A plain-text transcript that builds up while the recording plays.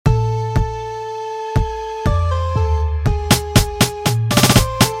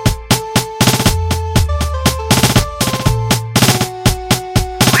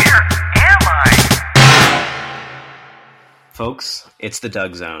folks. It's the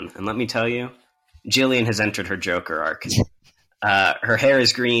Doug Zone. And let me tell you, Jillian has entered her Joker arc. Her hair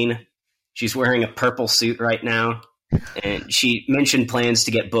is green. She's wearing a purple suit right now. And she mentioned plans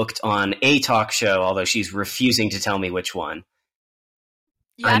to get booked on a talk show, although she's refusing to tell me which one.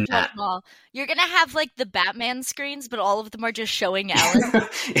 You have to have them all. You're going to have, like, the Batman screens, but all of them are just showing Ellen.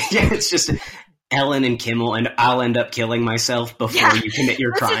 Yeah, it's just Ellen and Kimmel, and I'll end up killing myself before you commit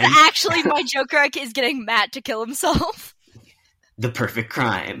your crime. Actually, my Joker arc is getting Matt to kill himself. The perfect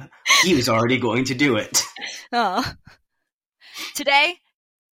crime. He was already going to do it. Oh. Today,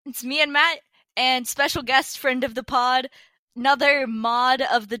 it's me and Matt, and special guest friend of the pod, another mod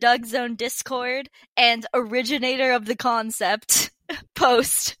of the Doug Zone Discord, and originator of the concept,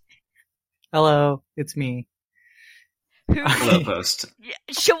 Post. Hello, it's me. Hello, Post.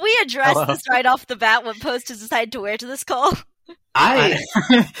 Should we address this right off the bat, what Post has decided to wear to this call?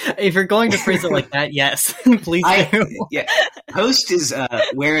 If you're going to phrase it like that, yes, please do. Yeah, Post is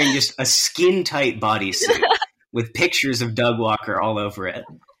wearing just a skin-tight bodysuit with pictures of Doug Walker all over it.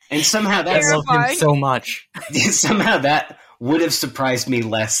 And somehow I love him so much. Somehow that would have surprised me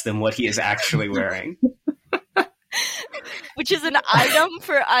less than what he is actually wearing. Which is an item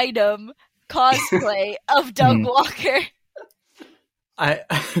for item cosplay of Doug Walker.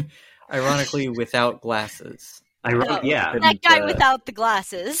 Ironically, without glasses. Yeah. That guy without the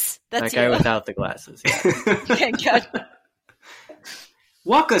glasses. That guy without the glasses, yeah. Okay, good.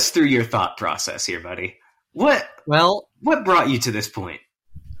 Walk us through your thought process here, buddy. What brought you to this point?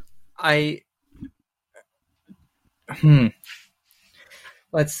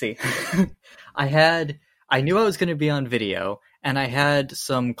 Let's see. I knew I was going to be on video, and I had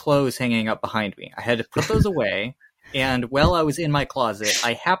some clothes hanging up behind me. I had to put those away, and while I was in my closet,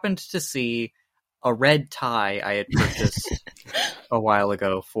 I happened to see a red tie I had purchased a while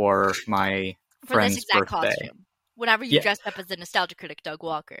ago for my friend's this exact birthday. Costume. Whenever you dressed up as the nostalgia critic Doug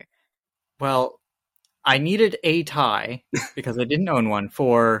Walker. Well, I needed a tie, because I didn't own one,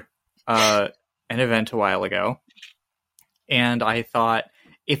 for an event a while ago. And I thought,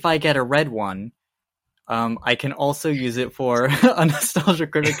 if I get a red one, I can also use it for a nostalgia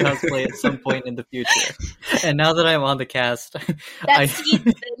critic cosplay at some point in the future. And now that I'm on the cast, it's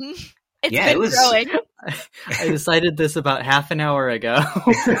been growing. I decided this about half an hour ago.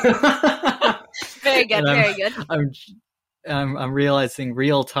 Very good, very good. I'm realizing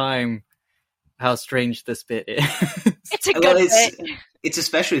real time how strange this bit is. It's a good bit. It's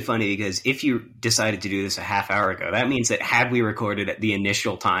especially funny because if you decided to do this a half hour ago, that means that had we recorded at the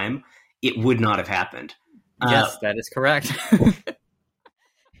initial time, it would not have happened. Yes, that is correct.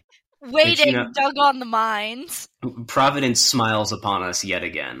 Waiting, Doug on the mind. Providence smiles upon us yet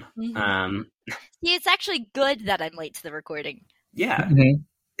again. Mm-hmm. It's actually good that I'm late to the recording. Yeah. Mm-hmm.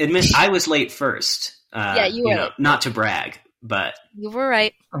 Admit I was late first. You were. Not to brag, but you were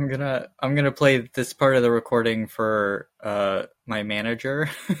right. I'm gonna play this part of the recording for my manager.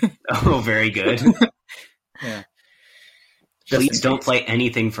 Oh, very good. Yeah. Please don't play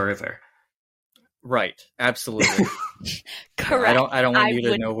anything further. Right, absolutely. Correct. I don't want you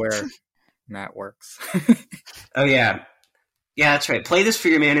to know where Matt works. Oh yeah, that's right. Play this for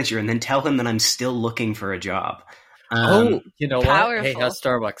your manager, and then tell him that I'm still looking for a job. You know powerful. What? Hey, how's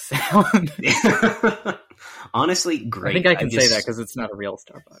Starbucks sound? Honestly, great. I think I can say that because it's not a real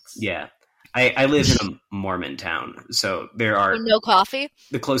Starbucks. Yeah. I live in a Mormon town, so there are... No coffee?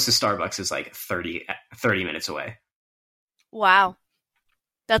 The closest Starbucks is like 30 minutes away. Wow.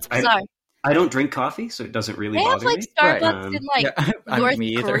 That's bizarre. I don't drink coffee, so it doesn't really bother me. They have Starbucks in North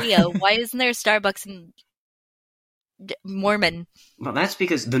Korea. Why isn't there Starbucks in Mormon? Well, that's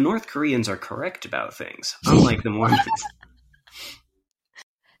because the North Koreans are correct about things, unlike the Mormons.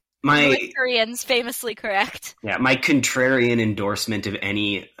 North Koreans famously correct. Yeah, my contrarian endorsement of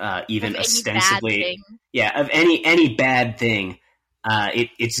any even of ostensibly of any bad thing,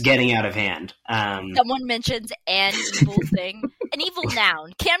 it's getting out of hand. Someone mentions an evil thing. An evil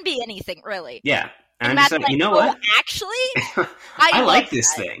noun can be anything, really. Yeah, and Matt's like, you know what? Actually, I like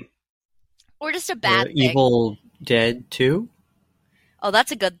this thing. Or just a bad thing. Evil Dead 2? Oh,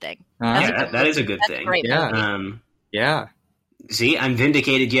 that's a good thing. That is a good thing. Great yeah. See, I'm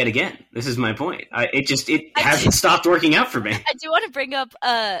vindicated yet again. This is my point. It hasn't stopped working out for me. I do want to bring up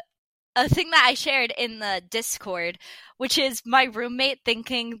a thing that I shared in the Discord, which is my roommate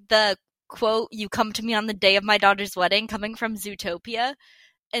thinking the quote, "You come to me on the day of my daughter's wedding," coming from Zootopia.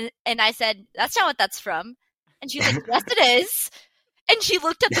 And I said, "That's not what that's from." And she's like, "Yes, it is." And she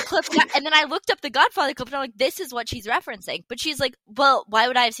looked up the clip, and then I looked up the Godfather clip, and I'm like, "This is what she's referencing." But she's like, "Well, why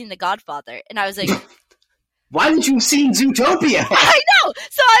would I have seen the Godfather?" And I was like, Why haven't you seen Zootopia? I know.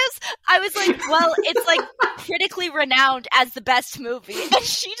 So I was like, well, it's like critically renowned as the best movie, and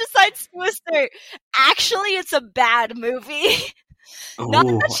she decides to assert, actually, it's a bad movie. Not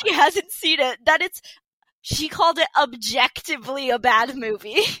that she hasn't seen it, that she called it objectively a bad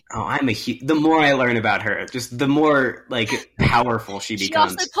movie. Oh, the more I learn about her, just the more like powerful she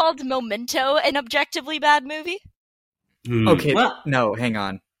becomes. She also called Memento an objectively bad movie. Okay, no, hang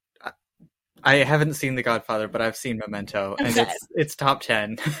on. I haven't seen The Godfather, but I've seen Memento, and it's top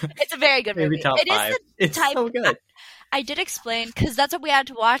 10. It's a very good movie. Maybe top 5. It's so good. I did explain, because that's what we had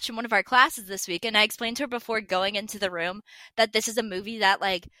to watch in one of our classes this week, and I explained to her before going into the room that this is a movie that,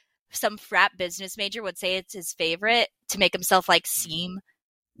 like, some frat business major would say it's his favorite to make himself, like, seem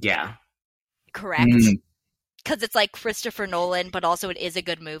correct. Because it's like Christopher Nolan, but also it is a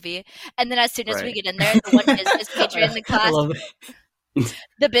good movie. And then as soon as we get in there, the one business major in the class...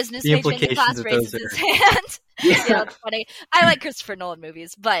 The business major in the class raises his hand. Yeah, it's funny. I like Christopher Nolan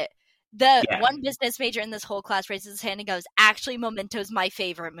movies, but the one business major in this whole class raises his hand and goes, actually, Memento's my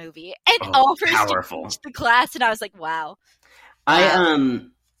favorite movie. And offers to teach the class, and I was like, wow.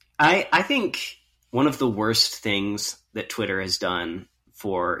 I think one of the worst things that Twitter has done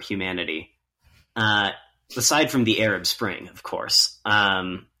for humanity, aside from the Arab Spring, of course,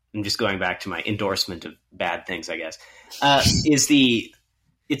 I'm just going back to my endorsement of bad things, I guess,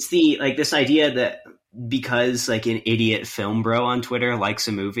 it's this idea that because like an idiot film bro on Twitter likes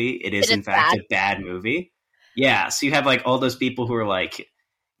a movie, it is in fact a bad movie. Yeah. So you have like all those people who are like,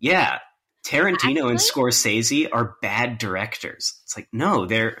 yeah, Tarantino and Scorsese are bad directors. It's like, no,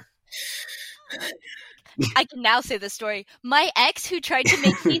 they're... I can now say the story. My ex who tried to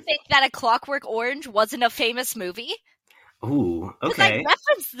make me think that A Clockwork Orange wasn't a famous movie. Ooh, okay. Because I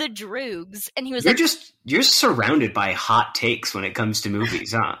referenced The Droogs, and he was you're surrounded by hot takes when it comes to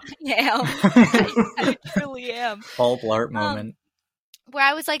movies, huh? Yeah, I truly am. Paul Blart moment. Where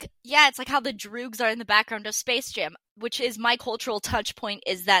I was like, yeah, it's like how the Droogs are in the background of Space Jam, which is my cultural touch point,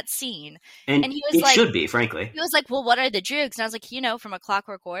 is that scene. And he was like, should be, frankly. He was like, well, what are the Droogs? And I was like, from A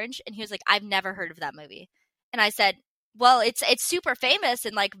Clockwork Orange. And he was like, I've never heard of that movie. And I said, well, it's super famous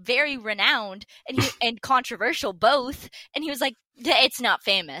and like very renowned and controversial both. And he was like, it's not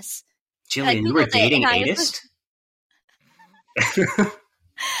famous. Jillian, you were dating Aidist?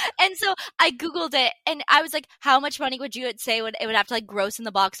 And so I Googled it, and I was like, how much money would you say it would have to like gross in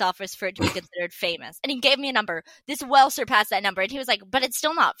the box office for it to be considered famous? And he gave me a number. This well surpassed that number. And he was like, but it's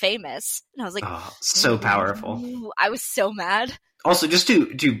still not famous. And I was like, so powerful. Ooh. I was so mad. Also, just to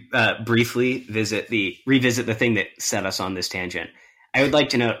briefly revisit the thing that set us on this tangent, I would like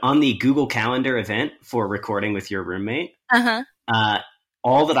to note on the Google Calendar event for recording with your roommate,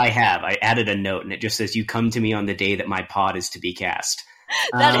 all that I added a note, and it just says, you come to me on the day that my pod is to be cast.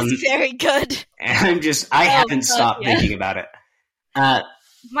 That is very good. And I haven't stopped thinking about it.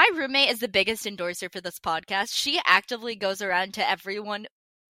 My roommate is the biggest endorser for this podcast. She actively goes around to everyone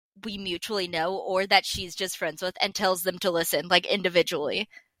we mutually know or that she's just friends with and tells them to listen, like individually.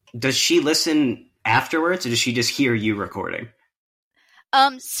 Does she listen afterwards, or does she just hear you recording?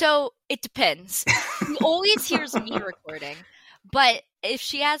 So it depends. She always hears me recording, but if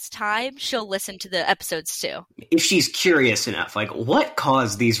she has time, she'll listen to the episodes too. If she's curious enough, like what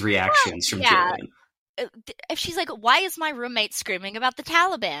caused these reactions from Jillian? If she's like, why is my roommate screaming about the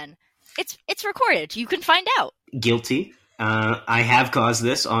Taliban? It's recorded. You can find out. Guilty. I have caused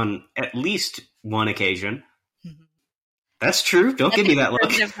this on at least one occasion. That's true. Don't give me that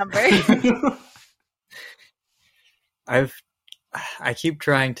look. I keep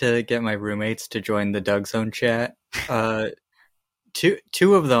trying to get my roommates to join the Doug Zone chat.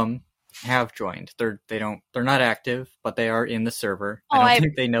 Two of them have joined. They're not active, but they are in the server. I don't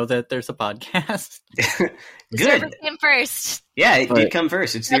think they know that there's a podcast. The server came first. Yeah, it did come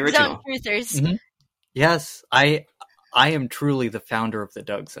first. It's the original. Zone truthers. Mm-hmm. Yes, I am truly the founder of the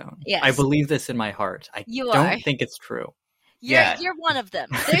Doug Zone. Yes. I believe this in my heart. I don't think it's true. You're one of them.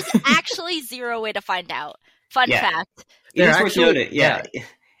 There's actually zero way to find out. Fun fact. It is worth noting. Yeah.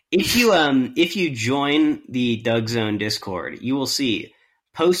 If you join the Doug Zone Discord, you will see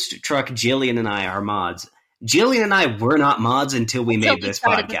Post, Truck, Jillian, and I are mods. Jillian and I were not mods until we made this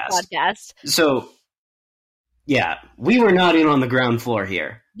podcast. So, yeah, we were not in on the ground floor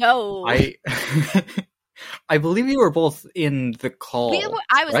here. No. I believe you were both in the call.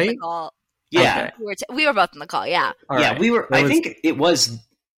 I was in the call. Yeah. Okay. We were both in the call, yeah. Right. We were. I think it was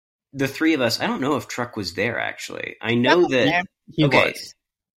the three of us. I don't know if Truck was there, actually. I know that... He was.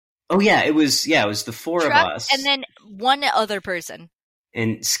 Oh, yeah, it was the four Truck, of us. And then one other person.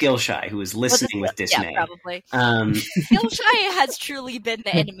 And Skillshy, who was listening with dismay. Yeah, probably. Skillshy has truly been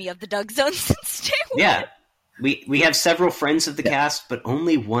the enemy of the Doug Zone since day one. Yeah. We have several friends of the cast, but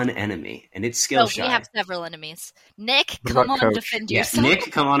only one enemy, and it's Skillshy. We have several enemies. Nick, What come about on, Coach? defend Yeah, yourself.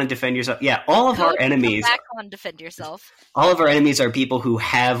 Nick, come on and defend yourself. Yeah, all of our Coach, enemies. come back on, defend yourself. All of our enemies are people who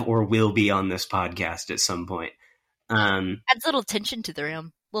have or will be on this podcast at some point. Adds a little tension to the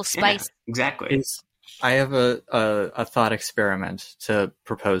room, a little spice. Yeah, exactly. I have a thought experiment to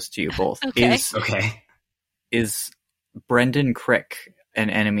propose to you both. Okay. Okay. Is Brendan Crick an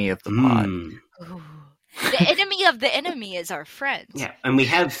enemy of the pod? Ooh. The enemy of the enemy is our friend. Yeah, and we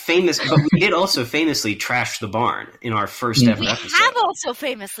have but we did also famously trash the barn in our first ever We episode. have also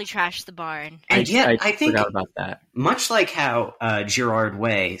famously trashed the barn. And yet, I think, forgot about that. much like how Gerard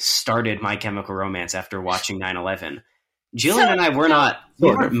Way started My Chemical Romance after watching 9/11, Jillian and I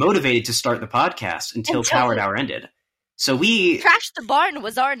weren't motivated to start the podcast until Coward Hour ended. So Trash the Barn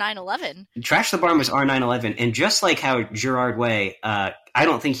was our 9/11. Trash the Barn was our 9/11, and just like how Gerard Way, I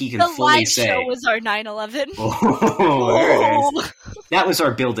don't think he can The fully live say. show was our 9/11. Oh, there it is. That was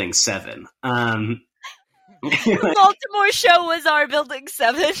our Building 7. The Baltimore show was our Building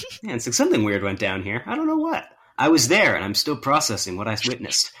 7. Man, it's like something weird went down here. I don't know what. I was there, and I'm still processing what I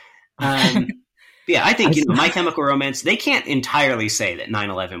witnessed. Yeah, I think My Chemical Romance, they can't entirely say that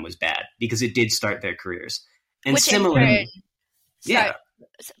 9/11 was bad, because it did start their careers. And Which similarly,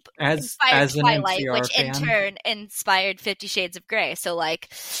 As inspired an Twilight, NCR which in fan, turn inspired 50 Shades of Grey. So, like,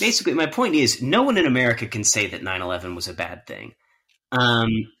 basically, my point is, no one in America can say that 9/11 was a bad thing. that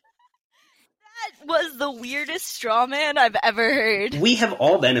was the weirdest straw man I've ever heard. We have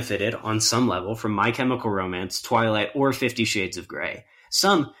all benefited on some level from My Chemical Romance, Twilight, or 50 Shades of Grey.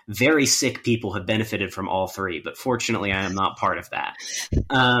 Some very sick people have benefited from all three, but fortunately I am not part of that.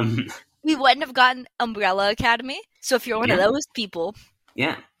 We wouldn't have gotten Umbrella Academy. So if you're one of those people.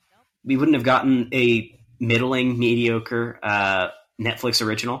 Yeah. We wouldn't have gotten a middling, mediocre Netflix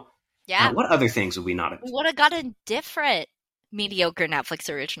original. Yeah. What other things would we not have? We would have gotten different mediocre Netflix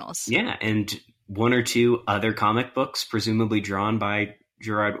originals. Yeah, and one or two other comic books, presumably drawn by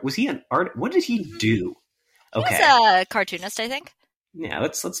Gerard. Was he an art? What did he do? Okay. He was a cartoonist, I think. Yeah,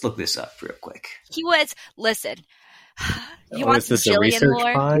 let's look this up real quick. He was. Listen, you want some is this a Jillian research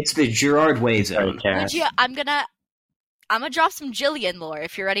lore? pod? It's the Gerard Way zone. Would you? I'm gonna drop some Jillian lore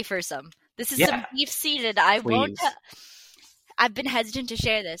if you're ready for some. This is some deep seated. Please. I've been hesitant to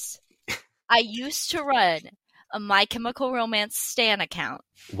share this. I used to run a My Chemical Romance Stan account.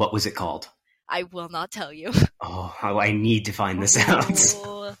 What was it called? I will not tell you. Oh, I need to find this out.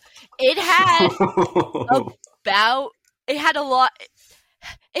 It had it had a lot.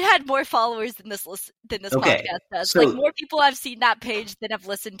 It had more followers than this Okay, podcast does. so- Like, more people have seen that page than have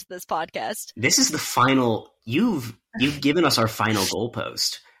listened to this podcast. This is the final. You've given us our final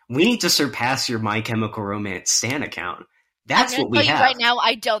goalpost. We need to surpass your My Chemical Romance Stan account. That's I'm what we gonna tell have. you right now,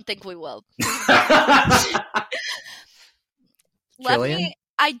 I don't think we will. Jillian?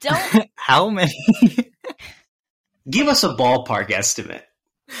 I don't. How many? Give us a ballpark estimate.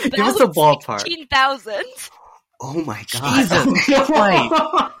 Give us a ballpark. 16,000. Oh my god! Jesus Christ.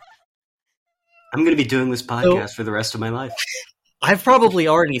 I'm going to be doing this podcast for the rest of my life. I've probably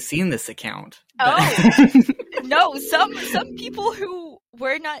already seen this account. Oh no! Some people who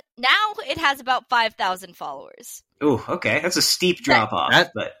were not now it has about 5,000 followers. Oh, okay. That's a steep drop off.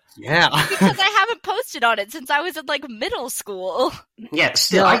 But Yeah. Because I haven't posted on it since I was in like middle school. yeah,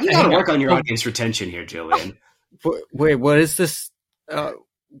 still, No, you got to hang work on. on your audience retention here, Jillian. Wait, what is this?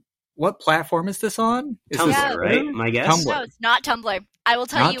 What platform is this on? Is Tumblr, this Yeah. right? My guess. Tumblr. No, it's not Tumblr. I will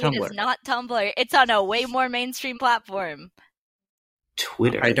tell Not you, it Tumblr. is not Tumblr. It's on a way more mainstream platform.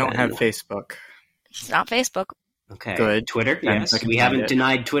 Twitter. I don't then. have Facebook. It's not Facebook. Okay. Good. Twitter. Then Yes, I can we find haven't it.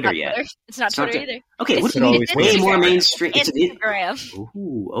 denied Twitter Not yet. Twitter. It's not It's not Twitter Twitter. either. Okay, It's- what do you mean? it's Way more Instagram. mainstream. Instagram.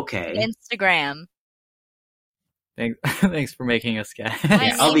 Ooh, okay. Instagram. Thanks for making us guess.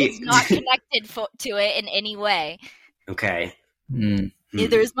 My I'll name be- is not connected to it in any way. Okay.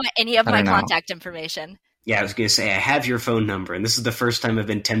 Neither is any of I my don't know. contact information. Yeah, I was going to say, I have your phone number, and this is the first time I've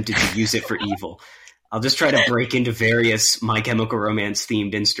been tempted to use it for evil. I'll just try to break into various My Chemical Romance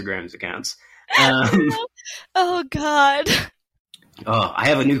themed Instagrams accounts. Oh God! I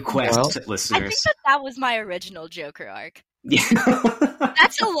have a new quest, Well, I think listeners. that was my original Joker arc. Yeah.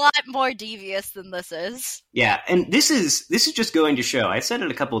 That's a lot more devious than this is. Yeah, and this is just going to show. I said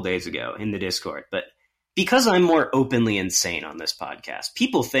it a couple days ago in the Discord, but because I'm more openly insane on this podcast,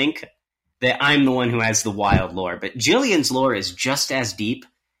 people think that I'm the one who has the wild lore, but Jillian's lore is just as deep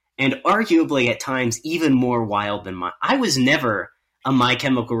and arguably at times even more wild than mine. I was never a My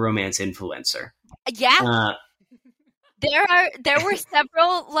Chemical Romance influencer. Yeah, there were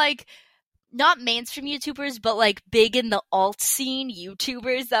several like not mainstream YouTubers, but like big in the alt scene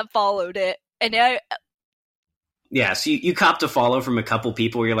YouTubers that followed it, and Yeah, so you copped a follow from a couple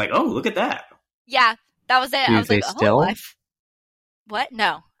people where you're like, oh, look at that. Yeah, that was it. Do I was they like, still? What?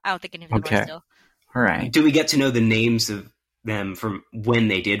 No, I don't think any of them Okay. are still. All right. Do we get to know the names of them from when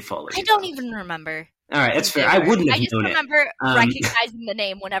they did follow you? I don't even remember. All right, that's fair. I wouldn't have known it. I just remember recognizing the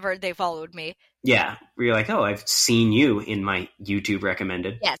name whenever they followed me. Yeah, where you're like, oh, I've seen you in my YouTube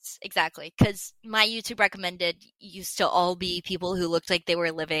recommended. Yes, exactly. Because my YouTube recommended used to all be people who looked like they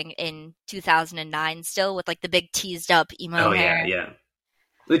were living in 2009 still, with like the big teased up emo hair. Yeah.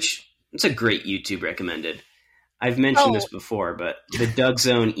 Which, it's a great YouTube recommended. I've mentioned this before, but the Doug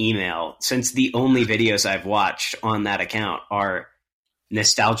Zone email, since the only videos I've watched on that account are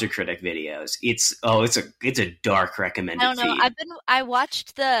Nostalgia Critic videos, it's a dark recommended I don't know. feed. I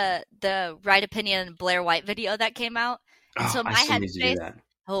watched the Right Opinion Blair White video that came out, and so my headspace.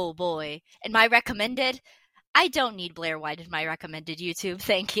 Oh boy! And my recommended. I don't need Blair White in my recommended YouTube.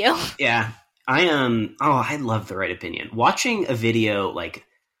 Thank you. Yeah, I love the Right Opinion. Watching a video like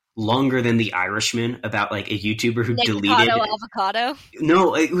longer than The Irishman about like a YouTuber who deleted avocado.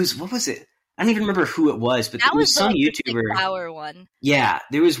 No, it was, what was it? I don't even remember who it was, but it was some YouTuber. The flower one. Yeah,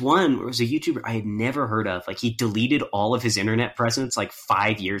 there was one where it was a YouTuber I had never heard of. Like, he deleted all of his internet presence like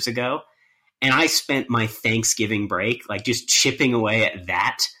 5 years ago, and I spent my Thanksgiving break like just chipping away at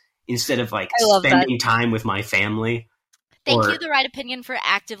that instead of like spending time with my family. Thank you, The Right Opinion, for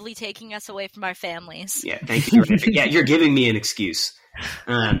actively taking us away from our families. Yeah, thank you. Yeah, you're giving me an excuse.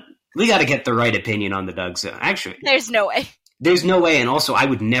 We got to get The Right Opinion on the Doug Zone. Actually, there's no way. There's no way, and also I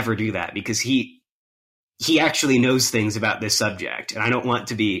would never do that because he actually knows things about this subject, and I don't want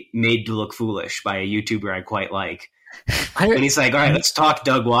to be made to look foolish by a YouTuber I quite like. And he's like, all right, let's talk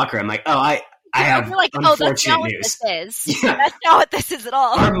Doug Walker. I'm like, I have unfortunate news. That's not what this is. Yeah. That's not what this is at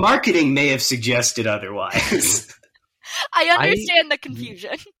all. Our marketing may have suggested otherwise. I understand the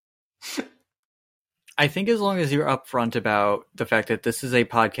confusion. I think as long as you're upfront about the fact that this is a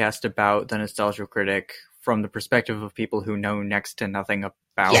podcast about the Nostalgia Critic from the perspective of people who know next to nothing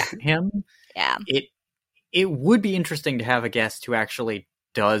about him, it would be interesting to have a guest who actually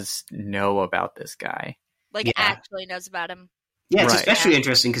does know about this guy. Actually knows about him. Yeah, it's especially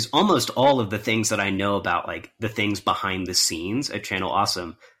interesting because almost all of the things that I know about, like the things behind the scenes at Channel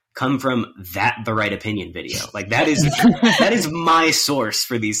Awesome, come from The Right Opinion video. Like that is my source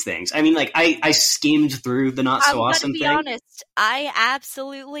for these things. I mean, like I skimmed through the Not So Awesome thing. To be honest, I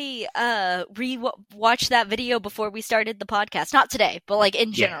absolutely re-watched that video before we started the podcast. Not today, but like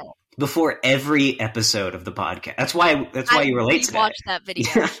in general. Before every episode of the podcast. That's why you relate to that. I watched that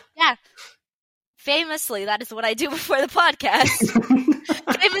video. Yeah. Famously, that is what I do before the podcast.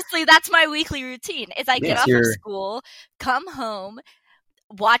 Famously, that's my weekly routine. Is I get off of school, come home,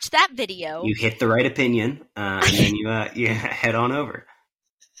 watch that video. You hit The Right Opinion, and then you head on over.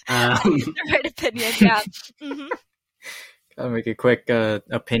 The Right Opinion, yeah. Mm-hmm. Gotta make a quick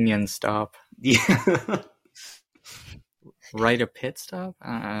opinion stop. Yeah. Write a pit stop?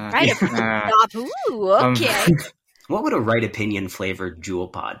 Write a pit stop. Ooh, okay. What would a Right Opinion flavored Jewel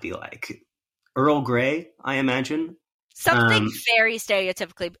Pod be like? Earl Grey, I imagine. Something very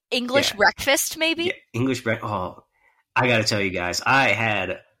stereotypically English breakfast, maybe. Yeah, English breakfast. Oh, I got to tell you guys, I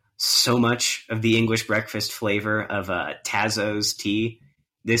had so much of the English breakfast flavor of Tazo's tea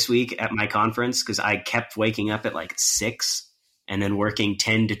this week at my conference because I kept waking up at like 6 and then working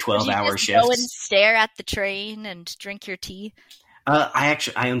 10 to 12-hour shifts. Go and stare at the train and drink your tea. I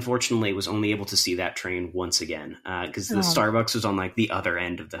unfortunately was only able to see that train once again because the Starbucks was on like the other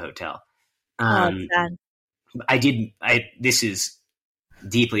end of the hotel. Sad. This is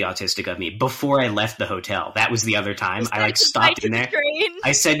deeply autistic of me. Before I left the hotel, that was the other time I like stopped in there.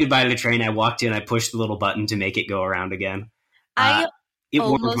 I said goodbye to the train. I walked in. I pushed the little button to make it go around again. It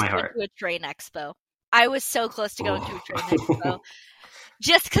warmed my heart. To a train expo. I was so close to going to a train expo,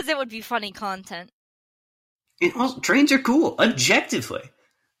 just because it would be funny content. Trains are cool, objectively.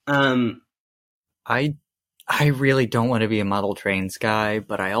 I really don't want to be a model trains guy,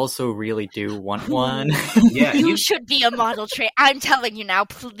 but I also really do want one. Yeah, you should be a model train. I'm telling you now,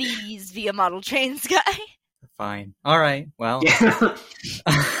 please be a model trains guy. Fine. All right. Well, if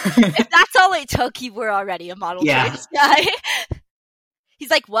that's all it took, you were already a model trains guy. He's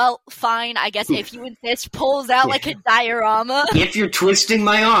like, well, fine. I guess if you insist, pulls out like a diorama. If you're twisting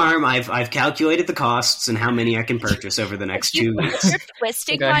my arm, I've calculated the costs and how many I can purchase over the next 2 weeks. If you're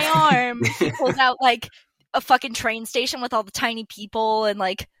twisting my arm, he pulls out like a fucking train station with all the tiny people and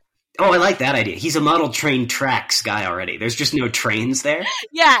like. Oh, I like that idea. He's a model train tracks guy already. There's just no trains there.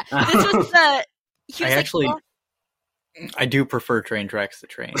 Yeah, this was the. He was I do prefer train tracks to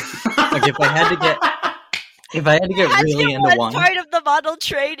trains. Like if I had to get really into one part of the model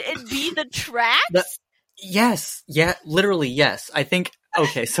train and be the tracks. Yes. Yeah, literally, yes. I think,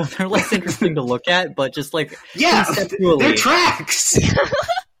 okay, so they're less interesting to look at, but just like Yeah, conceptually. they're tracks.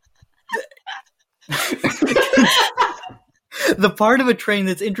 The part of a train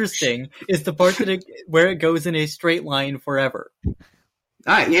that's interesting is the part where it goes in a straight line forever. All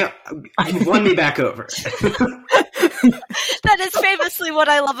right, yeah, you've won me back over. That is famously what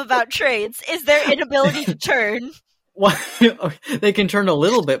I love about trains, is their inability to turn. Well, they can turn a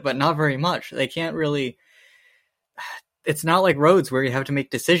little bit, but not very much. They can't really... It's not like roads where you have to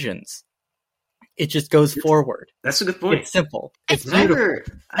make decisions. It just goes forward. That's a good point. It's simple. It's beautiful.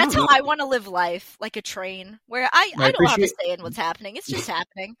 That's how I want to live life, like a train, where I don't have to say in what's happening. It's just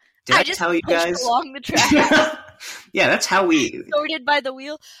happening. I just tell you push guys along the track. Yeah, that's how we Sorted by the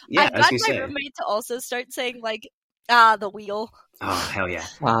wheel. Yeah, I got my roommate to also start saying like, the wheel. Oh hell yeah!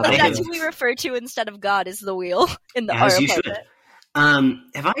 That's who we refer to instead of God is the wheel in the as our you apartment. should.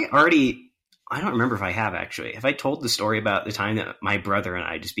 Have I already? I don't remember if I have actually. Have I told the story about the time that my brother and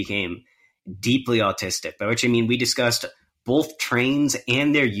I just became deeply autistic? By which I mean we discussed both trains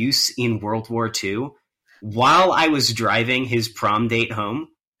and their use in World War II while I was driving his prom date home.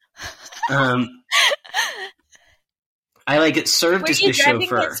 I served as the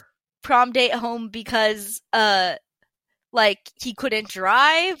chauffeur. His prom date home because he couldn't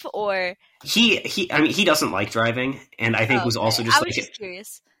drive, or he doesn't like driving, and I think was also just just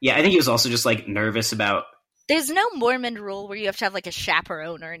curious. Yeah, I think he was also just nervous about. There's no Mormon rule where you have to have a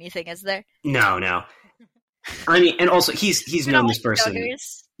chaperone or anything, is there? No. I mean, and also he's known this person.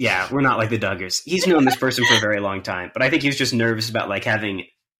 Duggars. Yeah, we're not like the Duggars. He's known this person for a very long time, but I think he was just nervous about having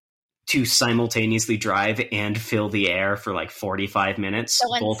to simultaneously drive and fill the air for 45 minutes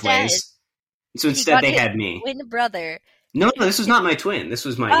both ways. So instead, they had me. Twin brother. No, this was not my twin. This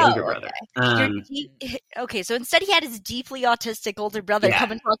was my younger brother. Okay, so instead he had his deeply autistic older brother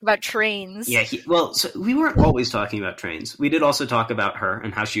come and talk about trains. Yeah, so we weren't always talking about trains. We did also talk about her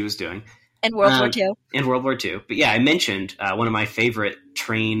and how she was doing. And World War II. And World War II. But yeah, I mentioned one of my favorite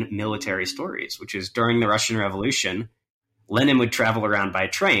train military stories, which is during the Russian Revolution, Lenin would travel around by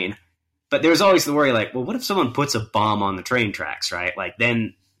train, but there was always the worry well, what if someone puts a bomb on the train tracks, right?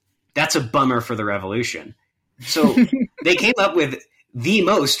 Then that's a bummer for the revolution. So they came up with the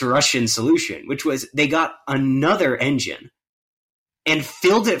most Russian solution, which was they got another engine and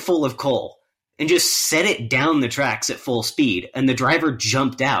filled it full of coal and just set it down the tracks at full speed. And the driver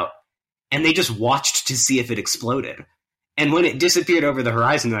jumped out and they just watched to see if it exploded. And when it disappeared over the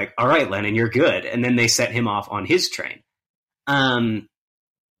horizon, they're like, all right, Lennon, you're good. And then they set him off on his train. I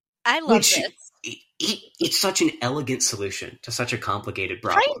love this. It's such an elegant solution to such a complicated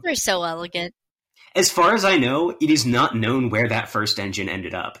problem. Trains are so elegant. As far as I know, it is not known where that first engine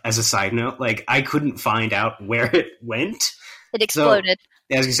ended up. As a side note, I couldn't find out where it went. It exploded.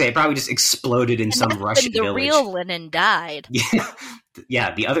 So, I was going to say, it probably just exploded in some Russian village. The real Lenin died.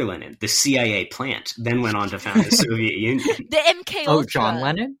 Yeah, the other Lenin, the CIA plant, then went on to found the Soviet Union. The MK Ultra. Oh, John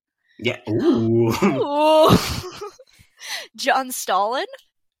Lennon? Yeah. Ooh. John Stalin?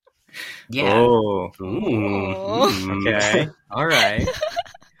 Yeah. Oh. Ooh. Okay. All right.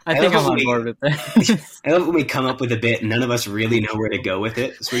 I think I'm on board with that. I love when we come up with a bit, none of us really know where to go with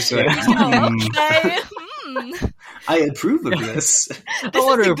it. So we're just Okay. I approve of this. I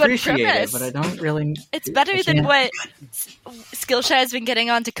want to appreciate it, but I don't really... It's better than what Skillshare has been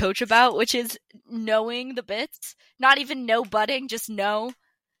getting on to Coach about, which is knowing the bits. Not even no butting, just know,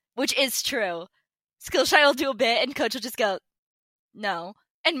 which is true. Skillshare will do a bit, and Coach will just go, no,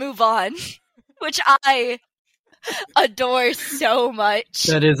 and move on, which I adore so much.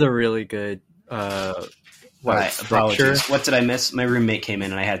 That is a really good structure. What did I miss? My roommate came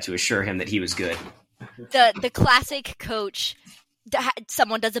in and I had to assure him that he was good. The classic Coach,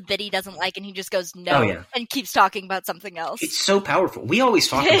 someone does a bit he doesn't like and he just goes no and keeps talking about something else. It's so powerful. We always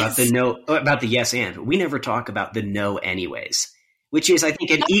talk about the no, about the yes and, but we never talk about the no anyways, which is I think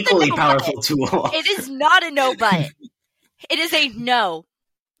an equally powerful tool. It is not a no but. It is a no.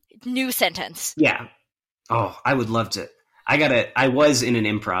 New sentence. Yeah. Oh, I would love to. I was in an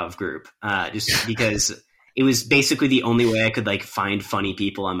improv group, just because it was basically the only way I could find funny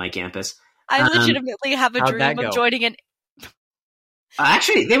people on my campus. I legitimately have a dream of joining an.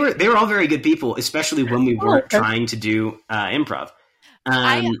 Actually, they were all very good people, especially when we weren't trying to do improv.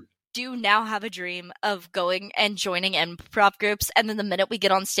 I do now have a dream of going and joining improv groups, and then the minute we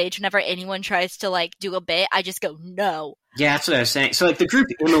get on stage, whenever anyone tries to do a bit, I just go no. Yeah, that's what I was saying. So the group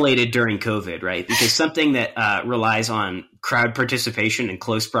immolated during COVID, right? Because something that relies on crowd participation and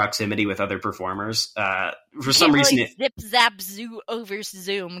close proximity with other performers, for some reason it zip zap zoo over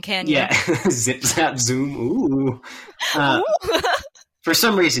Zoom, can you? Yeah, zip zap Zoom. Ooh. Ooh. For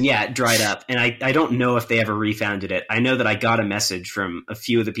some reason, yeah, it dried up, and I don't know if they ever refounded it. I know that I got a message from a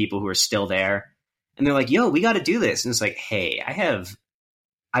few of the people who are still there, and they're like, yo, we got to do this. And it's like, hey,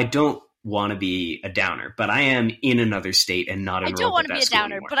 I don't want to be a downer, but I am in another state and not enrolled. I don't want to at be a school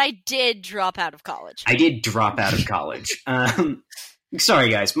downer, anymore. but I did drop out of college. I did drop out of college. Sorry,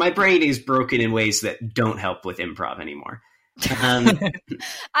 guys. My brain is broken in ways that don't help with improv anymore.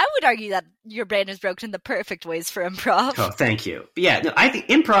 I would argue that your brain is broken in the perfect ways for improv. Oh, thank you. But yeah, no, I think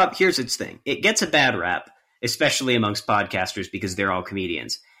improv, here's its thing. It gets a bad rap, especially amongst podcasters because they're all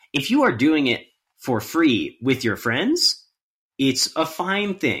comedians. If you are doing it for free with your friends, it's a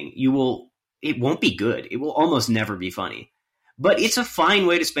fine thing. It won't be good. It will almost never be funny. But it's a fine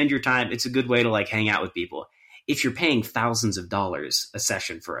way to spend your time. It's a good way to like hang out with people. If you're paying thousands of dollars a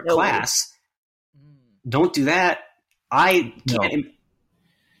session for a class, don't do that. I can't. No.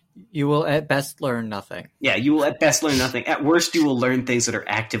 You will at best learn nothing. Yeah, you will at best learn nothing. At worst, you will learn things that are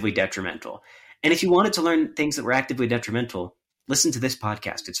actively detrimental. And if you wanted to learn things that were actively detrimental, listen to this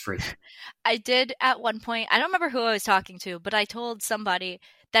podcast. It's free. I did at one point, I don't remember who I was talking to, but I told somebody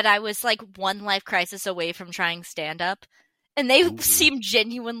that I was like one life crisis away from trying stand-up. And they seemed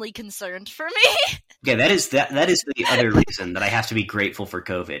genuinely concerned for me. Okay, that is the other reason that I have to be grateful for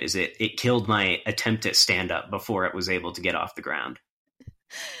COVID, is it killed my attempt at stand-up before it was able to get off the ground.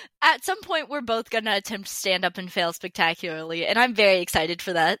 At some point, we're both going to attempt stand-up and fail spectacularly, and I'm very excited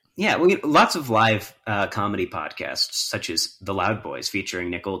for that. Yeah, well, lots of live comedy podcasts, such as The Loud Boys featuring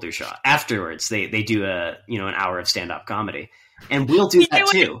Nick Oldershaw. Afterwards, they do an hour of stand-up comedy, and we'll do that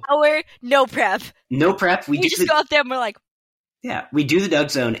too. An hour, no prep. No prep. We just go up there and we're like, yeah, we do the Doug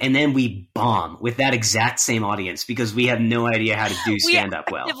Zone, and then we bomb with that exact same audience because we have no idea how to do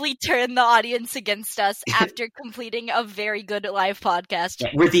stand-up well. We actively turn the audience against us after completing a very good live podcast. Yeah,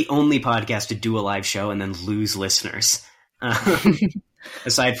 we're the only podcast to do a live show and then lose listeners.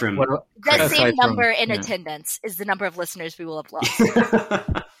 Aside from... The same number in attendance is the number of listeners we will have lost.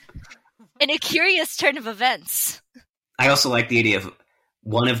 In a curious turn of events. I also like the idea of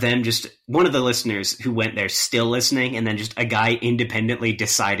one of the listeners who went there still listening, and then just a guy independently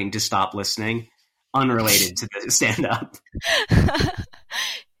deciding to stop listening, unrelated to the stand-up.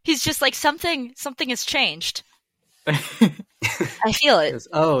 He's just like, something has changed. I feel it.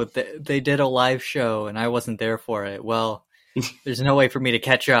 Oh, they did a live show, and I wasn't there for it. Well, there's no way for me to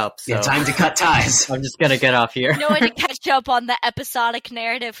catch up. So yeah, time to cut ties. I'm just going to get off here. No way to catch up on the episodic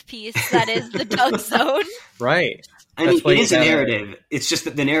narrative piece that is the Doug Zone. Right. I mean, it is a narrative. It's just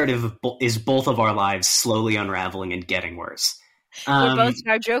that the narrative is both of our lives slowly unraveling and getting worse. We're both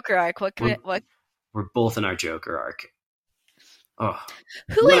in our Joker arc. What? We're both in our Joker arc. Oh,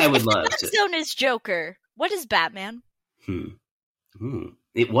 who is? If the Doug Zone is Joker, what is Batman?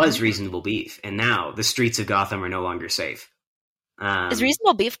 It was Reasonable Beef, and now the streets of Gotham are no longer safe. Is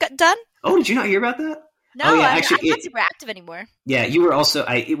Reasonable Beef done? Oh, did you not hear about that? No, I'm not super active anymore. Yeah, you were also.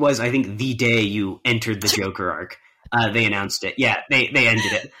 It was, I think, the day you entered the Joker arc. They announced it. Yeah, they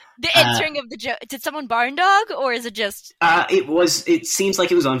ended it. The entering of the Joker. Did someone barn dog, or is it just? It seems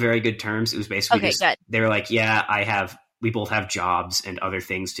like it was on very good terms. It was basically good. They were like, yeah, we both have jobs and other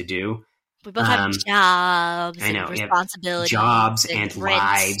things to do. We both have jobs. I know, and responsibilities, jobs and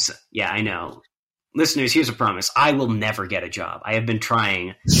lives. Yeah, I know. Listeners, here's a promise. I will never get a job. I have been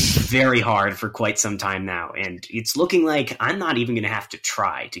trying very hard for quite some time now, and it's looking like I'm not even going to have to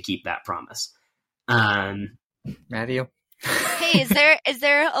try to keep that promise. Matthew? Hey, is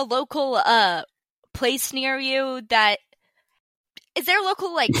there a local place near you that... Is there a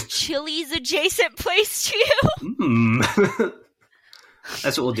local, like, Chili's adjacent place to you?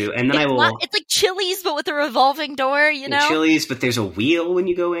 That's what we'll do. And then it's like Chili's, but with a revolving door, you know? Chili's, but there's a wheel when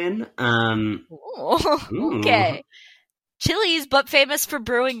you go in. Okay. Chili's, but famous for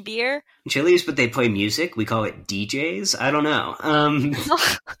brewing beer. Chili's, but they play music. We call it DJs. I don't know.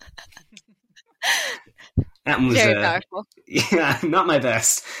 That was very powerful. Yeah, not my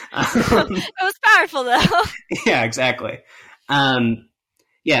best. It was powerful, though. Yeah, exactly.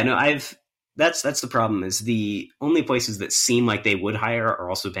 That's the problem, is the only places that seem like they would hire are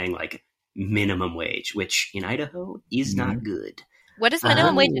also paying like minimum wage, which in Idaho is not good. What is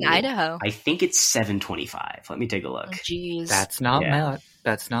minimum wage in Idaho? I think it's $7.25. Let me take a look. Jeez. That's not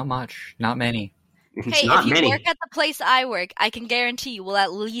That's not much. Not many. Hey, if you work at the place I work, I can guarantee you will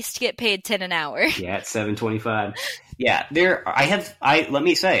at least get paid $10 an hour. Yeah, it's $7.25. Yeah, let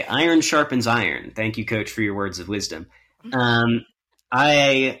me say, iron sharpens iron. Thank you, Coach, for your words of wisdom.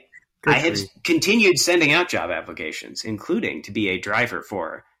 I have continued sending out job applications, including to be a driver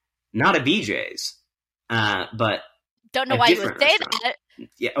for not a BJ's, but don't know why you would say that.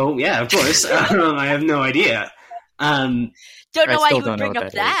 Yeah. Oh, yeah. Of course. I have no idea. Don't know I why still you would don't know bring what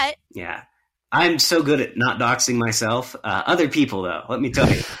up that is. that. Yeah. I'm so good at not doxing myself. Other people, though, let me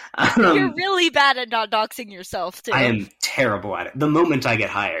tell you. You're really bad at not doxing yourself, too. I am terrible at it. The moment I get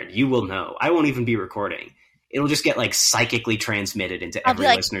hired, you will know. I won't even be recording. It'll just get, like, psychically transmitted into I'll be every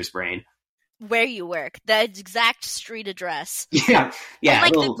like, listener's brain. where you work, the exact street address. Yeah. And,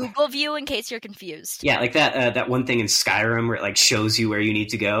 like, it'll- the Google view in case you're confused. Yeah, like that one thing in Skyrim where it, like, shows you where you need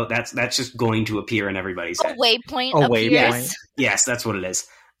to go. That's just going to appear in everybody's A head. waypoint A appears. waypoint. Yes, that's what it is.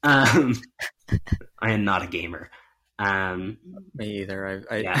 I am not a gamer. Me either.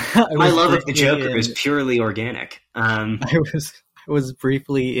 Yeah. I My was love of the briefly Joker is purely organic. I was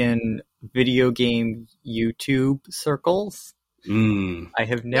briefly in video game YouTube circles. I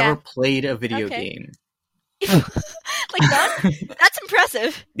have never played a video game. Like that? That's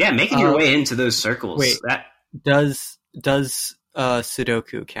impressive. Yeah, making your way into those circles. Wait, that does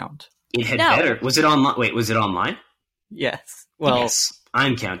Sudoku count? it had No. better. Was it online? Wait, was it online? Yes. Well, yes,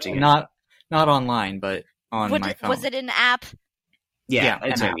 I'm counting it. not online, but on my phone. Was it an app? Yeah,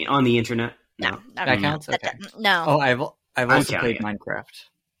 that's what I mean. On the internet. No. That counts. Okay. No. Oh, I've also counting played it. Minecraft.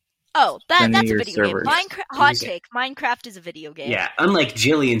 Oh, Send me that's a your video servers. game. Hot take. Minecraft is a video game. Yeah, unlike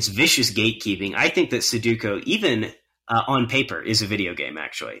Jillian's vicious gatekeeping, I think that Sudoku, even on paper, is a video game.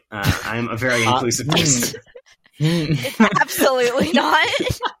 Actually, I'm a very inclusive person. It's absolutely not.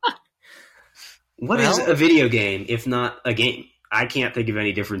 What is a video game if not a game? I can't think of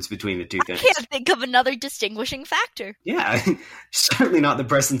any difference between the two I things. can't think of another distinguishing factor. Yeah, certainly not the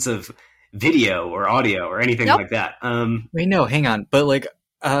presence of video or audio or anything Nope. like that. Wait, no, hang on. But like,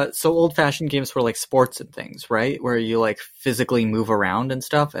 so old-fashioned games were like sports and things, right? Where you like physically move around and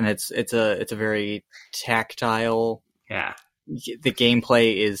stuff, and it's a very tactile. Yeah, The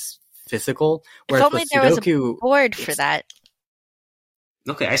gameplay is physical. If Whereas only with there was a Sudoku, board for that.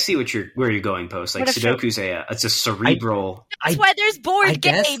 okay, I see where you're going, Post. Like What if Sudoku's it's a cerebral. That's why there's board I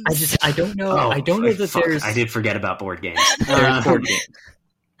guess games. I don't know. Oh, I don't know that fuck, there's I did forget about board games. there's board games.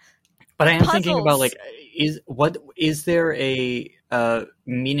 But I am thinking about Puzzles. like, is there a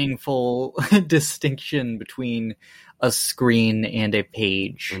meaningful distinction between a screen and a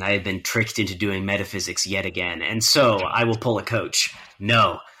page? And I have been tricked into doing metaphysics yet again, and so I will pull a coach.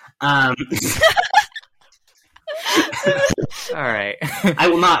 No. All right. I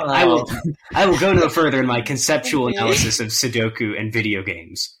will not. I will go no further in my conceptual analysis of Sudoku and video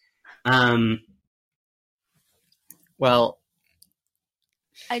games. Well,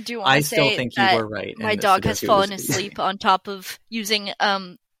 I do want I to still say think you that were right. my and that dog has Sudoku fallen was- asleep on top of using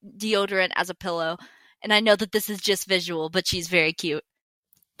deodorant as a pillow. And I know that this is just visual, but she's very cute.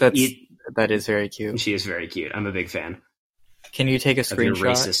 That is very cute. She is very cute. I'm a big fan Can you take a of your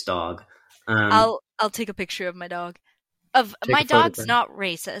screenshot? racist dog. I'll take a picture of my dog. Take My a dog's photograph. not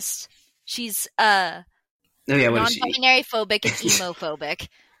racist. She's oh yeah, what is she? non-binary phobic and emophobic.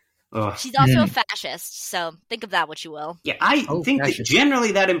 Oh. She's also a fascist, so think of that what you will. Yeah, I think that fascist.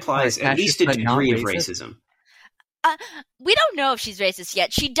 generally that implies Like at least a fascist, but not degree of racist? racism. We don't know if she's racist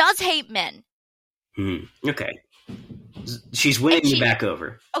yet. She does hate men. Okay. She's winning And me back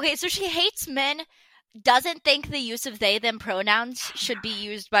over. Okay, so she hates men, doesn't think the use of they, them pronouns should be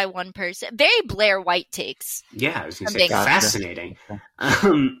used by one person. Very Blair White takes. Yeah, I was going to I'm say big on that. fascinating.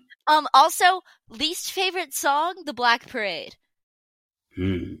 Also, least favorite song, The Black Parade.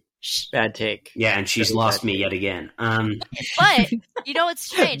 Bad take. Yeah, and she's Very lost bad me take. yet again. But, you know what's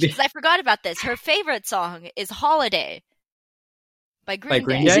strange? Because I forgot about this. Her favorite song is Holiday by Green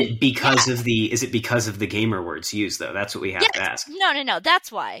Green Is Day. Day? it because of the gamer words used though? That's what we have Yes. to ask. No.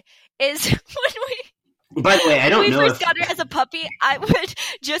 That's why. Is when By the way, I don't we know first if got her as a puppy, I would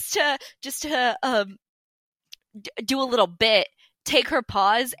just to do a little bit, take her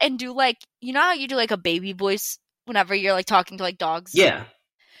paws and do like, you know how you do like a baby voice whenever you're like talking to like dogs? yeah.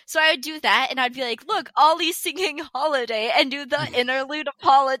 So I would do that and I'd be like, look, Ollie's singing Holiday and do the interlude of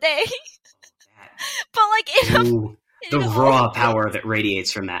Holiday. But like in a, Ooh, the raw power that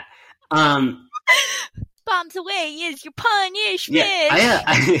radiates from that. bombs away is your punishment. Yeah,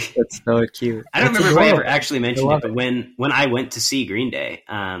 That's so cute. I don't That's remember if I ever adorable. actually mentioned I it, love but when I went to see Green Day,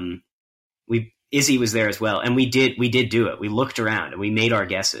 Izzy was there as well, and we did do it. We looked around and we made our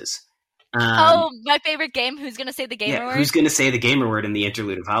guesses. My favorite game, who's gonna say the gamer word? Who's going to say the gamer word in the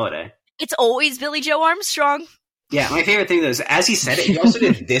interlude of Holiday? It's always Billy Joe Armstrong. Yeah, my favorite thing though is as he said it, he also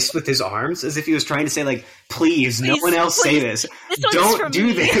did this with his arms, as if he was trying to say like, "Please, no one else say this. This one's Don't from do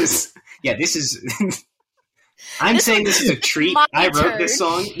me." this." Yeah, this is. I'm This saying this is a treat. my I wrote turn. this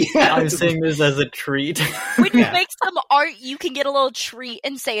song. Yeah, I'm saying this as a treat. When you Yeah. make some art, you can get a little treat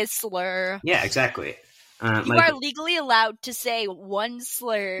and say a slur. yeah, exactly. You are legally allowed to say one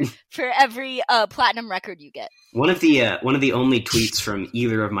slur for every platinum record you get. One of the only tweets from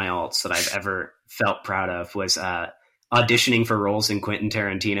either of my alts that I've ever felt proud of was auditioning for roles in Quentin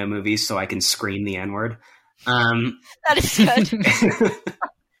Tarantino movies so I can scream the N-word. That is good.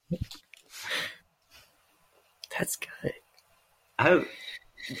 That's good. I don't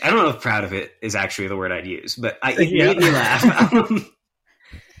know if proud of it is actually the word I'd use, but it made me laugh.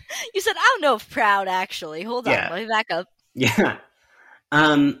 You said, I don't know if proud, actually. Hold on, let me back up. Yeah.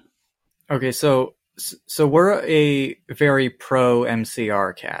 Okay, so we're a very pro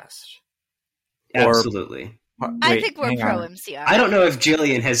MCR cast. Absolutely. I think we're pro MCR. I don't know if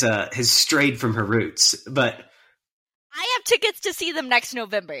Jillian has strayed from her roots, but I have tickets to see them next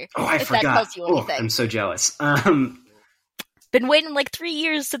November. Oh, I forgot. That tells you anything. I'm so jealous. Been waiting like 3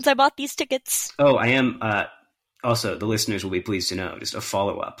 years since I bought these tickets. Oh, I am. Also, the listeners will be pleased to know, just a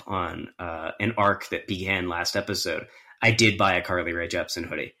follow-up on an arc that began last episode. I did buy a Carly Rae Jepsen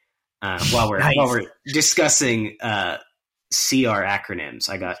hoodie. While we're discussing CR acronyms,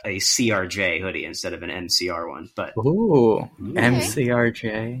 I got a CRJ hoodie instead of an MCR one. But ooh.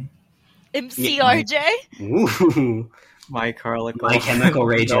 MCRJ. MCRJ? Ooh. My Chemical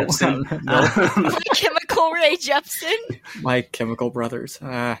Ray Jepsen. My Chemical Ray Jepsen. My Chemical Brothers.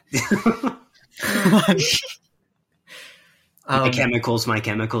 My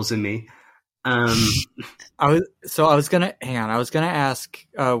chemicals and me. I was gonna ask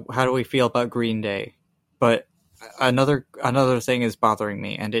how do we feel about Green Day, but another thing is bothering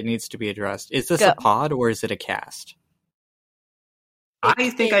me and it needs to be addressed. Is this a pod or is it a cast? I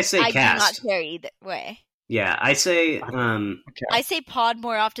think I say cast. I do not care either way. Yeah, I say I say pod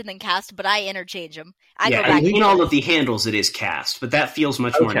more often than cast, but I interchange them. In all of the handles it is cast, but that feels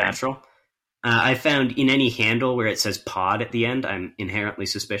much more natural. I found in any handle where it says pod at the end, I'm inherently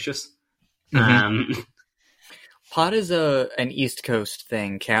suspicious. Mm-hmm. Pod is an East Coast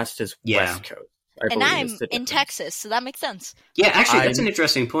thing. Cast is West Coast. And I'm in Texas, so that makes sense. Yeah, actually, that's an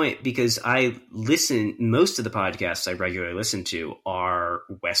interesting point because most of the podcasts I regularly listen to are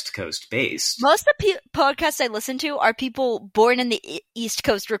West Coast based. Most of the podcasts I listen to are people born in the East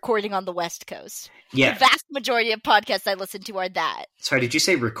Coast recording on the West Coast. Yeah. The vast majority of podcasts I listen to are that. Sorry, did you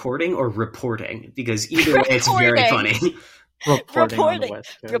say recording or reporting? Because either way, it's very funny. Reporting on the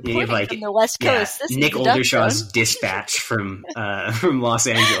West Coast. Reporting from the West Coast. This Nick Oldershaw's dispatch from Los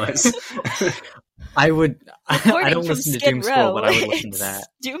Angeles. I don't listen to Doom Scroll, but I would listen to that.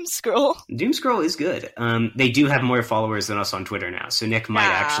 Doom Scroll. Doom Scroll is good. They do have more followers than us on Twitter now, so Nick might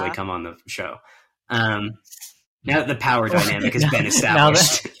actually come on the show. Now that the power dynamic has been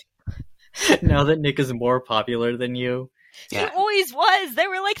established. Now that Nick is more popular than you. Yeah. He always was. There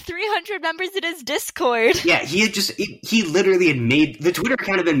were like 300 members in his Discord. Yeah, he literally had made the Twitter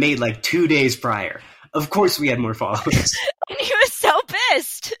account had been made like 2 days prior. Of course we had more followers. And he was so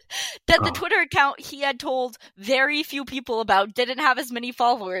pissed that the Twitter account he had told very few people about didn't have as many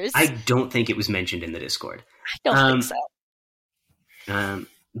followers. I don't think it was mentioned in the Discord. I don't think so.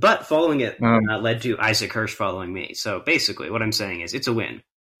 But following it led to Isaac Hirsch following me. So basically what I'm saying is it's a win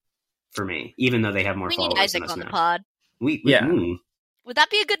for me, even though they have more followers than us now. We need Isaac on the pod. Would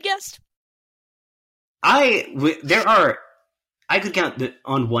that be a good guest? I could count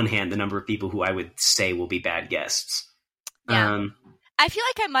on one hand the number of people who I would say will be bad guests. Yeah. I feel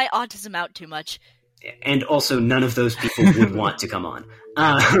like I might autism out too much. And also, none of those people would want to come on.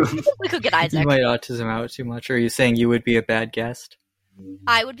 We could get Isaac. You might autism out too much. Are you saying you would be a bad guest?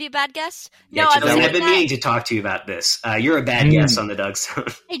 I would be a bad guest? Yeah, no, I've been meaning to talk to you about this. You're a bad guest on the Doug Zone.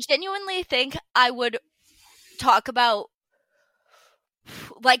 I genuinely think I would talk about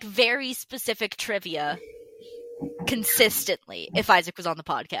like very specific trivia consistently if Isaac was on the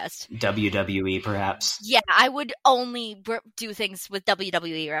podcast. WWE, perhaps. Yeah, I would only do things with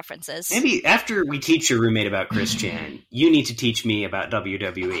WWE references. Maybe after we teach your roommate about Chris Chan, you need to teach me about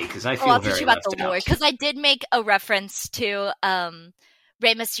WWE because I feel I'll very teach you about left the lore because I did make a reference to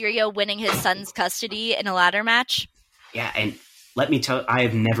Rey Mysterio winning his son's custody in a ladder match. Yeah, and let me tell you, I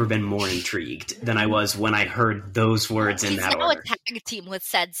have never been more intrigued than I was when I heard those words in that order. He's now a tag team with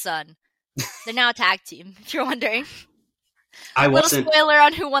said son. They're now a tag team, if you're wondering. Little spoiler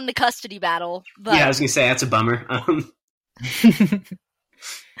on who won the custody battle. But yeah, I was going to say, that's a bummer.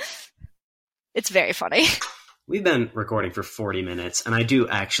 It's very funny. We've been recording for 40 minutes, and I do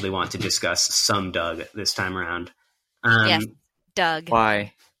actually want to discuss some Doug this time around. Yes, Doug.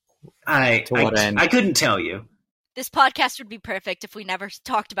 Why? To what end? I couldn't tell you. This podcast would be perfect if we never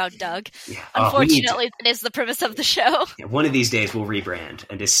talked about Doug. Yeah. Unfortunately, that is the premise of the show. Yeah, one of these days we'll rebrand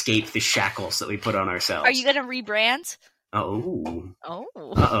and escape the shackles that we put on ourselves. Are you going to rebrand? Oh. Oh.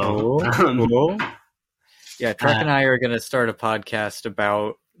 Uh-oh. Yeah, Trek and I are going to start a podcast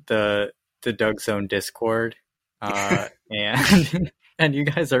about the Doug Zone Discord, and and you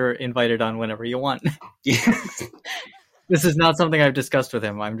guys are invited on whenever you want. This is not something I've discussed with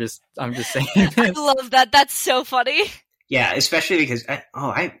him. I'm just saying this. I love that. That's so funny. Yeah, especially because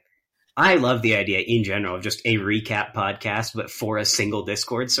I love the idea in general of just a recap podcast, but for a single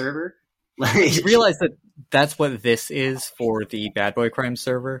Discord server. Like, You realize that that's what this is for the Bad Boy Crime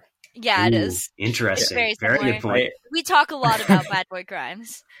server? Yeah, it is. Interesting. Very Very similar. good point. We talk a lot about Bad Boy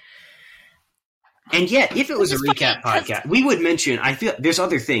Crimes. And yet, if it was a Which is recap funny, podcast, we would mention. I feel there's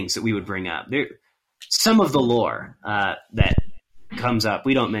other things that we would bring up. Some of the lore that comes up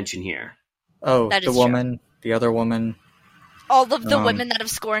we don't mention here. Oh, That the is woman, the other woman. All of the women that have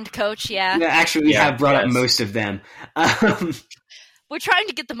scorned Coach, yeah. Yeah, actually, we have brought up yes. most of them. We're trying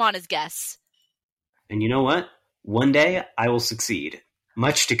to get them on as guests. And you know what? One day I will succeed,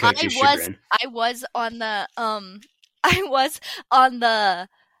 much to Coach's chagrin. I was on the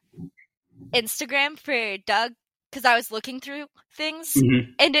Instagram for Doug because I was looking through things,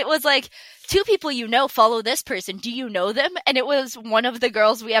 and it was like 2 people you know follow this person. Do you know them? And it was one of the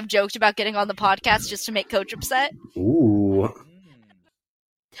girls we have joked about getting on the podcast just to make Coach upset. Ooh.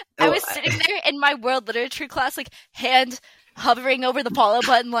 I was sitting there in my world literature class, like hand hovering over the follow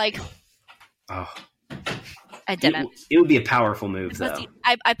button, like. Oh. I didn't. It would be a powerful move, though.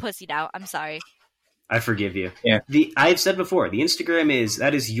 I pussied out. I'm sorry. I forgive you. Yeah. I've said before, the Instagram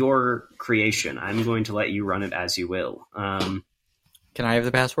is your creation. I'm going to let you run it as you will. Can I have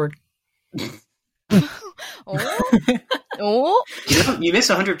the password? Oh. You miss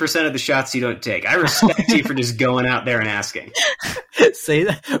 100% of the shots you don't take. I respect you for just going out there and asking. Say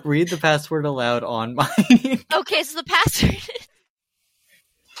that. Read the password aloud on mine. Okay, so the password.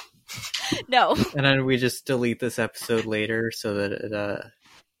 No. And then we just delete this episode later so that it,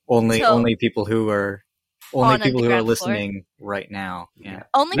 only people who are listening right now. Yeah.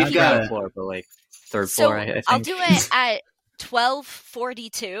 Only Not people. ground floor, but like third floor. I think. I'll do it at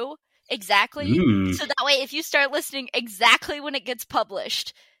 12:42 exactly. So that way, if you start listening exactly when it gets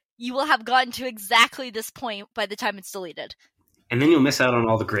published, you will have gotten to exactly this point by the time it's deleted. And then you'll miss out on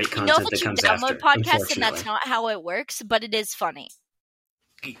all the great content that comes after. You know that you download podcasts, and that's not how it works, but it is funny.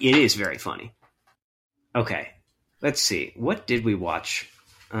 It is very funny. Okay, let's see. What did we watch?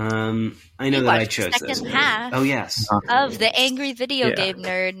 I know that I chose this. Second half. Oh yes, of the Angry Video Game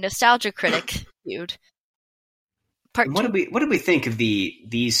Nerd Nostalgia Critic feud. What did we think of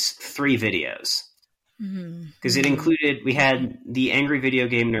these 3 videos? Because it included, we had the Angry Video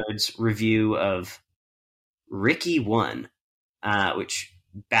Game Nerds review of Ricky 1, which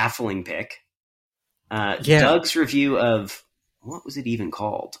baffling pick. Doug's review of, what was it even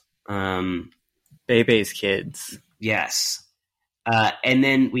called? Bebe's Kids. Yes. And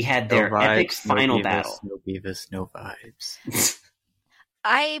then we had their epic final battle. No Beavis, no vibes.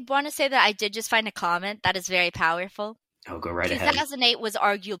 I want to say that I did just find a comment that is very powerful. Oh, go right ahead. 2008 was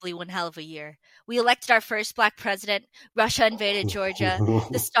arguably one hell of a year. We elected our first black president, Russia invaded Georgia,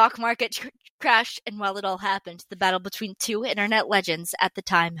 the stock market crashed, and while it all happened, the battle between 2 internet legends at the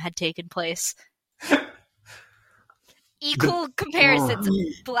time had taken place. Equal comparisons.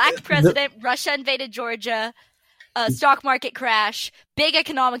 Black president, Russia invaded Georgia, stock market crash, big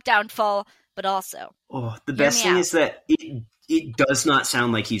economic downfall, but also... the best thing is that it does not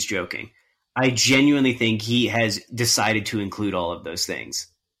sound like he's joking. I genuinely think he has decided to include all of those things.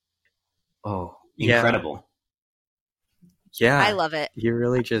 Oh, incredible. Yeah. I love it. You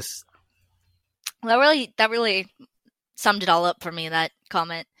really just... That really summed it all up for me, that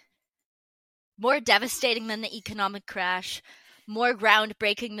comment. More devastating than the economic crash. More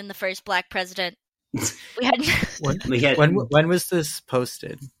groundbreaking than the first black president. When was this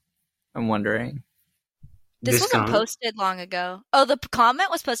posted? I'm wondering. This wasn't posted long ago. Oh, the comment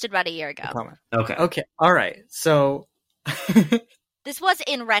was posted about a year ago. Okay. All right. So this was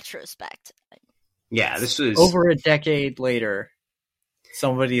in retrospect. Yeah, this was over a decade later.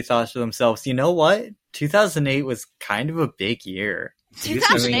 Somebody thought to themselves, you know what? 2008 was kind of a big year.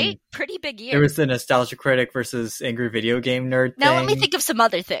 2008, pretty big year. There was the Nostalgia Critic versus Angry Video Game Nerd Now thing. let me think of some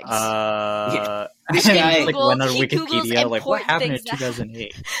other things. This guy went on Wikipedia, like, what happened in now.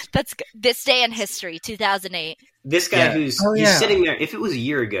 2008? That's this day in history, 2008. This guy he's sitting there. If it was a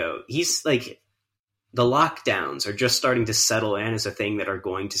year ago, he's like, the lockdowns are just starting to settle in as a thing that are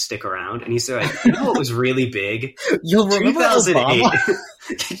going to stick around. And he's like, you know what was really big? You'll remember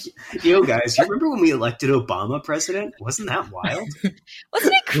 2008. Yo, guys, you remember when we elected Obama president? Wasn't that wild?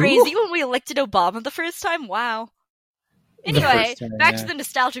 Wasn't it crazy when we elected Obama the first time? Wow. Anyway, back to the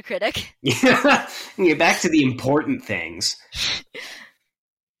Nostalgia Critic. Yeah, back to the important things.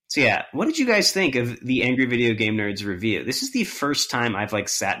 So yeah, what did you guys think of the Angry Video Game Nerds review? This is the first time I've like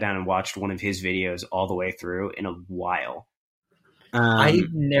sat down and watched one of his videos all the way through in a while.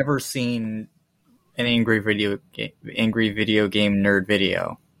 I've never seen an Angry Video Game Nerd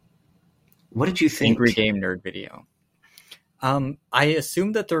video. What did you think? Angry Game Nerd video. I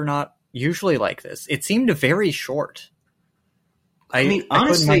assume that they're not usually like this. It seemed very short. I mean,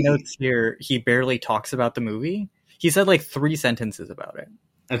 honestly, I put in my notes here, he barely talks about the movie. He said like 3 sentences about it.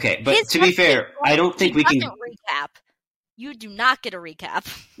 Okay, but to be fair, I don't think we can recap. You do not get a recap.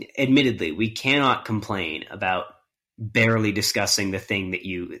 Admittedly, we cannot complain about barely discussing the thing that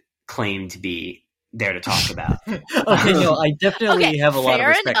you claim to be there to talk about. Okay, no, I definitely have a lot of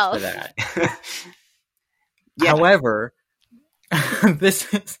respect for that. Yeah. However, this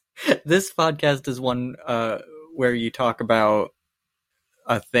podcast is one where you talk about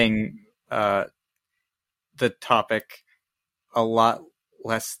a thing, the topic, a lot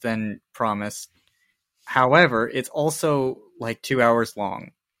less than promised. However, it's also like 2 hours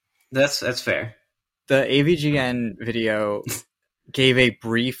long. That's fair. The AVGN video gave a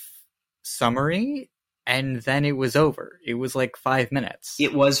brief summary, and then it was over. It was like 5 minutes.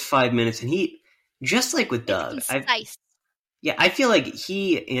 It was 5 minutes, and he, just like with Doug, I feel like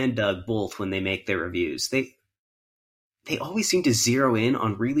he and Doug both, when they make their reviews, they always seem to zero in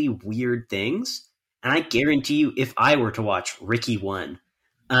on really weird things. And I guarantee you, if I were to watch Ricky 1,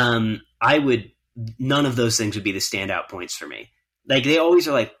 none of those things would be the standout points for me. Like, they always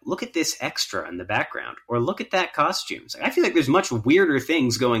are like, look at this extra in the background, or look at that costume. Like, I feel like there's much weirder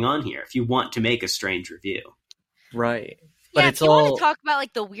things going on here if you want to make a strange review. Right. But if you want to talk about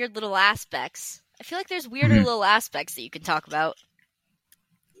like the weird little aspects, I feel like there's weirder little aspects that you can talk about.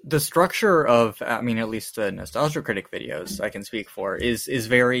 The structure of, I mean, at least the Nostalgia Critic videos I can speak for, is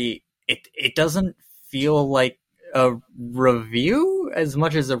very, it doesn't feel like a review as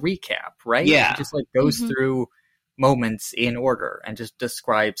much as a recap, right? Yeah. It just like goes through moments in order and just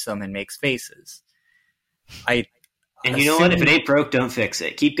describes them and makes faces. You know what? If it ain't broke, don't fix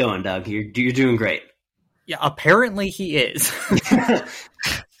it. Keep going, Doug. You're doing great. Yeah, apparently he is.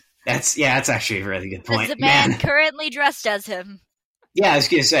 That's actually a really good point. As the man currently dressed as him. Yeah, I was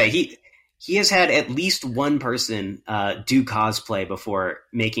going to say, he has had at least one person do cosplay before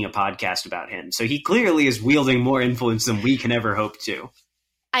making a podcast about him. So he clearly is wielding more influence than we can ever hope to.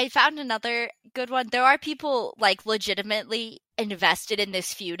 I found another good one. There are people like legitimately invested in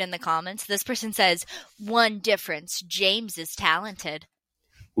this feud in the comments. This person says, one difference, James is talented.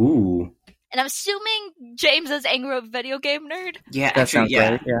 Ooh. And I'm assuming James is Angry Video Game Nerd. Yeah, that sounds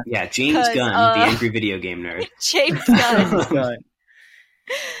right. Yeah, James Gunn, the Angry Video Game Nerd. James Gunn.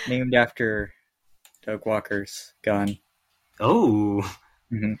 Named after Doug Walker's gun. Oh.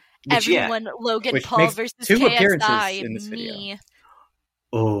 Mm-hmm. Everyone, Logan Paul versus 2 KSI, appearances in this video.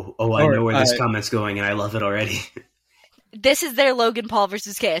 Oh, I know where this comment's going, and I love it already. This is their Logan Paul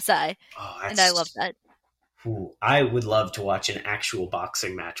versus KSI, and I love that. Ooh, I would love to watch an actual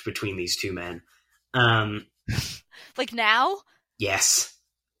boxing match between these two men. Like now? Yes.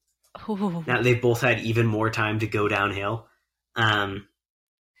 Ooh. Now they've both had even more time to go downhill.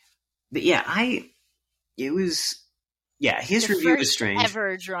 But yeah, his review was strange.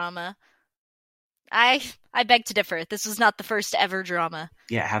 Ever drama. I beg to differ. This was not the first ever drama.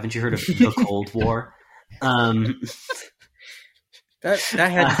 Yeah, haven't you heard of the Cold War? That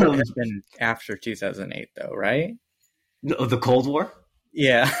had to have been after 2008, though, right? The Cold War?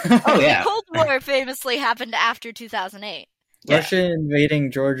 Yeah. Oh, yeah. The Cold War famously happened after 2008. Russia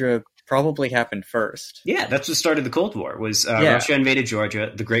invading Georgia probably happened first. Yeah, that's what started the Cold War, was Russia invaded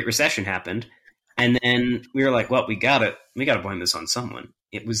Georgia, the Great Recession happened, and then we were like, well, we gotta blame this on someone.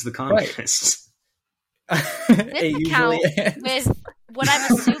 It was the communists. Right. This account with what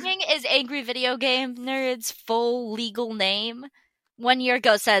I'm assuming is Angry Video Game Nerd's full legal name 1 year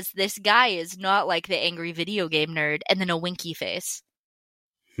ago says, this guy is not like the Angry Video Game Nerd, and then a winky face.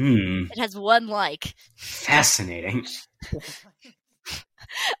 It has 1 like. Fascinating.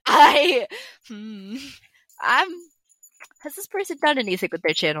 Has this person done anything with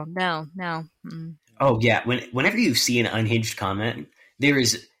their channel? No. Oh yeah, whenever you see an unhinged comment, there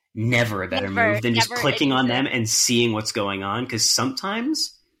is never a better move than just clicking on them and seeing what's going on, because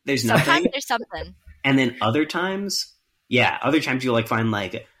sometimes there's nothing. Sometimes there's something. And then other times you'll like find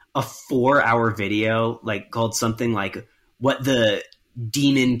like a 4-hour video like called something like what the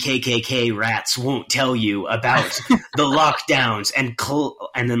demon KKK rats won't tell you about the lockdowns, and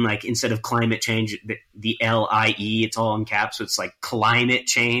then like instead of climate change, the LIE, it's all in caps, so it's like climate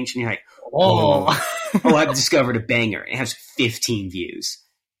change, and you're like, oh, I've discovered a banger. It has 15 views.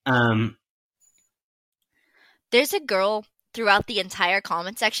 There's a girl throughout the entire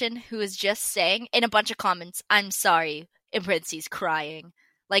comment section who is just saying in a bunch of comments, "I'm sorry," in parentheses, crying.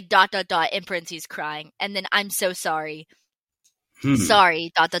 Like ... in parentheses, crying. And then "I'm so sorry."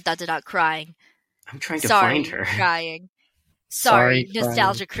 Sorry, ... crying. I'm trying to Sorry, find her. crying. Sorry, Sorry,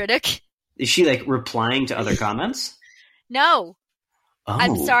 nostalgia critic. Is she like replying to other comments? No. Oh.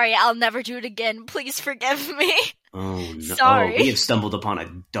 I'm sorry, I'll never do it again. Please forgive me. Oh no! Sorry. Oh, we have stumbled upon a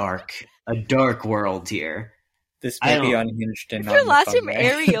dark world here. This may be unhinged and If not your in a last fun name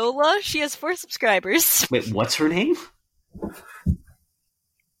way. Areola, she has 4 subscribers. Wait, what's her name?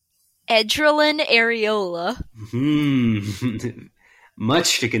 Edrelin Areola.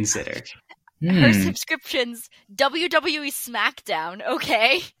 Much to consider. Her subscriptions, WWE SmackDown,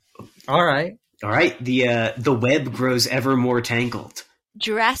 okay? All right. The web grows ever more tangled.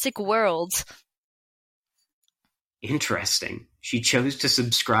 Jurassic World. Interesting. She chose to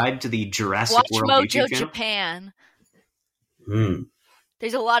subscribe to the Jurassic Watch World Mojo YouTube channel? Japan. Hmm.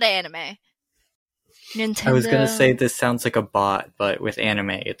 There's a lot of anime. Nintendo. I was going to say this sounds like a bot, but with anime,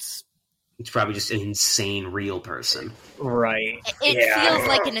 it's probably just an insane real person. right. It feels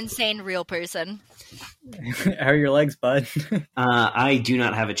like an insane real person. How are your legs, bud? I do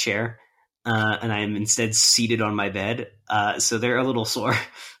not have a chair, and I am instead seated on my bed, so they're a little sore.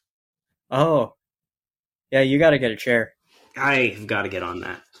 Oh. Yeah, you got to get a chair. I've got to get on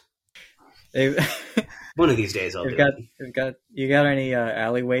that. One of these days I'll do it. You got any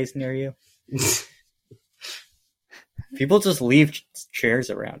alleyways near you? People just leave chairs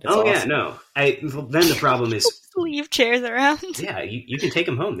around. It's awesome. Yeah, no. Then the problem is leave chairs around. Yeah, you can take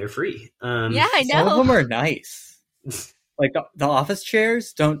them home. They're free. Yeah, I know. Some of them are nice. Like the office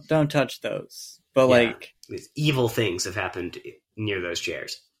chairs, don't touch those. But like evil things have happened near those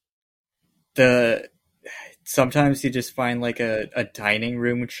chairs. Sometimes you just find like a dining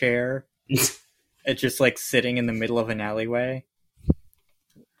room chair. It's just like sitting in the middle of an alleyway.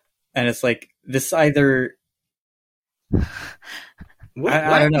 And it's like this either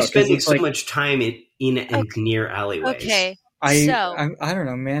why are you spending so much time in and near alleyways? Okay. I don't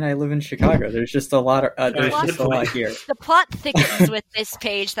know, man. I live in Chicago. There's just a lot of there's a lot here. The plot thickens with this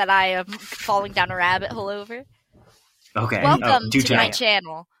page that I am falling down a rabbit hole over. Okay. Welcome to my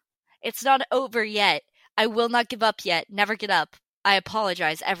channel. It's not over yet. I will not give up yet. Never get up. I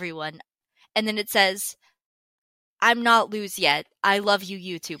apologize, everyone. And then it says, "I'm not lose yet. I love you,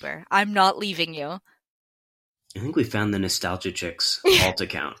 YouTuber. I'm not leaving you." I think we found the Nostalgia Chicks alt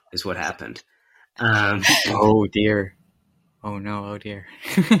account is what happened. Oh dear. Oh no, oh dear.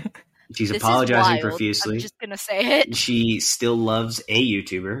 She's apologizing profusely. I'm just going to say it. She still loves a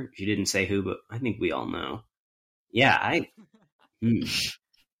YouTuber. She didn't say who, but I think we all know. Yeah,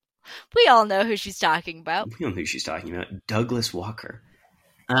 We all know who she's talking about. We all know who she's talking about. Douglas Walker.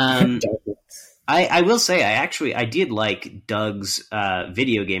 I will say, I did like Doug's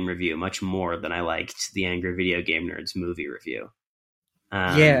video game review much more than I liked the Angry Video Game Nerds movie review.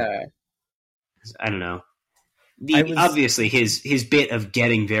 Yeah. I don't know. Obviously, his bit of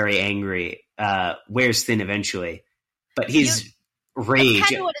getting very angry wears thin eventually, but his rage. That's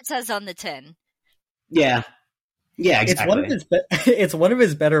kind of what it says on the tin. Yeah. Yeah, exactly. It's one of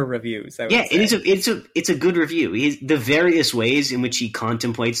his better reviews. It's a good review. The various ways in which he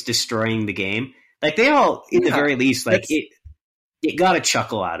contemplates destroying the game, like they all, in the very least, like it got a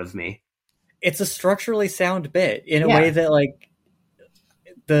chuckle out of me. It's a structurally sound bit in a way that like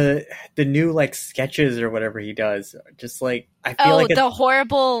the new like sketches or whatever he does, just like I feel like the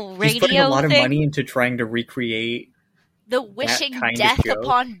horrible radio. He's putting a lot of money into trying to recreate the wishing death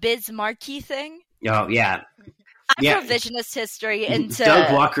upon Biz Markie thing. Oh yeah. I'm revisionist history into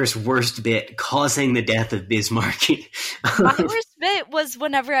Doug Walker's worst bit, causing the death of Biz Markie. My worst bit was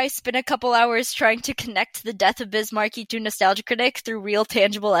whenever I spent a couple hours trying to connect the death of Biz Markie to Nostalgia Critic through real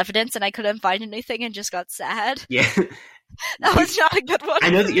tangible evidence, and I couldn't find anything and just got sad. Yeah. That was not a good one. I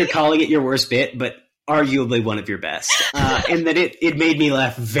know that you're calling it your worst bit, but arguably one of your best. And that it made me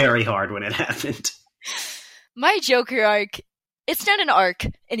laugh very hard when it happened. My Joker arc, it's not an arc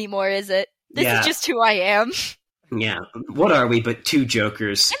anymore, is it? This is just who I am. Yeah, what are we but two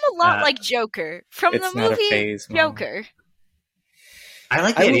Jokers? I'm a lot like Joker from the movie Joker. I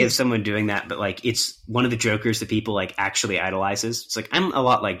like the idea of someone doing that, but like it's one of the Jokers that people like actually idolizes. It's like I'm a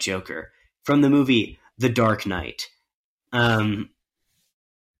lot like Joker from the movie The Dark Knight. Or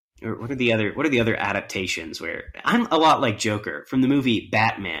what are the other adaptations where I'm a lot like Joker from the movie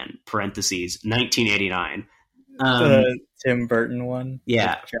Batman (parentheses 1989). The Tim Burton one,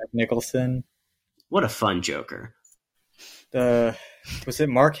 yeah, Jack Nicholson. What a fun Joker! Was it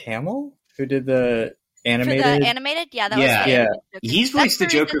Mark Hamill who did the animated? For the animated, yeah, that was He's voiced the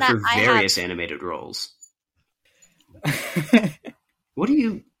Joker for various animated roles. What are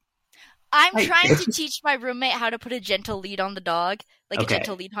you... I'm trying to teach my roommate how to put a gentle lead on the dog, like Okay. a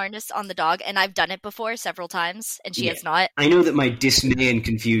gentle lead harness on the dog, and I've done it before several times, and she has not. I know that my dismay and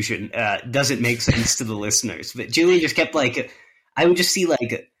confusion doesn't make sense to the listeners, but Jillian just kept I would just see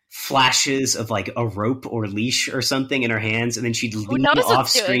flashes of a rope or leash or something in her hands, and then she'd lean off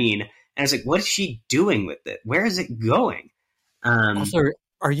screen, and I was like, what is she doing with it? Where is it going? Also,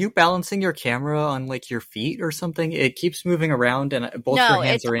 are you balancing your camera on your feet or something? It keeps moving around, and both your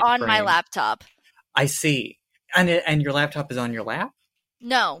hands are in frame. No, it's on my laptop. I see. And your laptop is on your lap?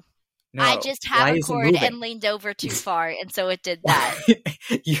 No. I just have a cord and leaned over too far, and so it did that.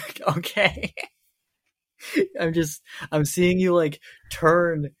 Okay. I'm seeing you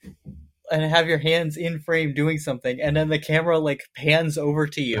turn and have your hands in frame doing something, and then the camera pans over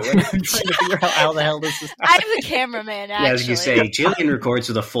to you, and I'm trying to figure out how the hell this is happening. I'm the cameraman, actually. Yeah, as you say, Jillian records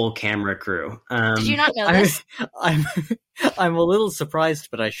with a full camera crew. Did you not know this? I'm a little surprised,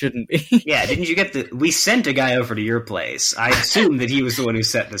 but I shouldn't be. Yeah, didn't you get we sent a guy over to your place. I assume that he was the one who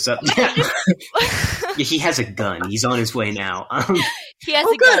set this up. Yeah, he has a gun. He's on his way now. He has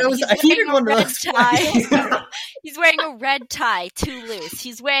a gun. He's wearing a red tie. He's wearing a red tie, too loose.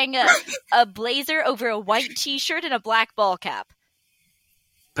 He's wearing a blazer over a white t-shirt and a black ball cap.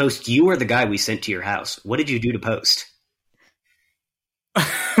 Post, you are the guy we sent to your house. What did you do to Post?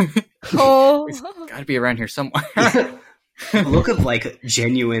 Oh, gotta be around here somewhere. The look of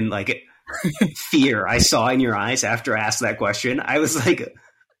genuine fear I saw in your eyes after I asked that question. I was like,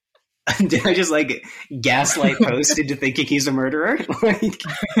 did I just gaslight Post into thinking he's a murderer?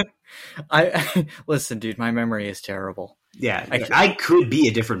 I listen, dude. My memory is terrible. Yeah, I could be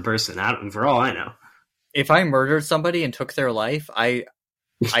a different person. For all I know, if I murdered somebody and took their life, I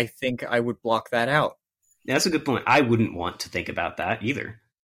think I would block that out. Yeah, that's a good point. I wouldn't want to think about that either.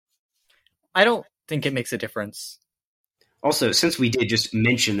 I don't think it makes a difference. Also, since we did just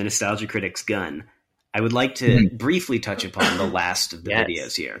mention the Nostalgia Critic's gun, I would like to briefly touch upon the last of the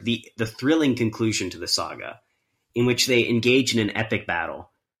videos here. The thrilling conclusion to the saga, in which they engage in an epic battle.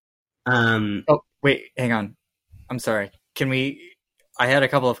 Oh, wait, hang on. I'm sorry. Can we... I had a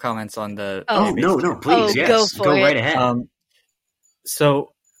couple of comments on the... Oh, no, please, yes. Go right ahead.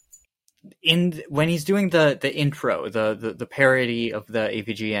 So, when he's doing the intro, the parody of the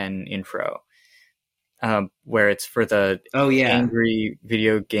AVGN intro, where it's for the angry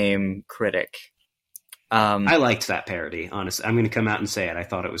video game critic. I liked that parody, honestly. I'm going to come out and say it. I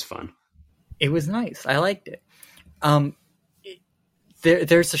thought it was fun. It was nice. I liked it.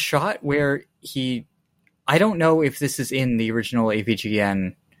 There's a shot where I don't know if this is in the original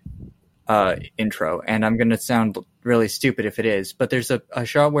AVGN intro, and I'm going to sound really stupid if it is, but there's a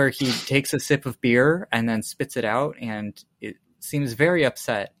shot where he takes a sip of beer and then spits it out, and it seems very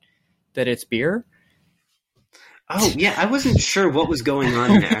upset that it's beer. Oh, yeah, I wasn't sure what was going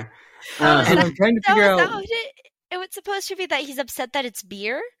on there. And I'm trying to figure out... It was supposed to be that he's upset that it's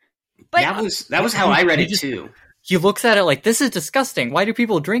beer? But that was how I read it, too. He looks at it this is disgusting. Why do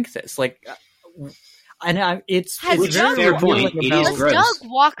people drink this? It's a fair point. It is gross. Was Doug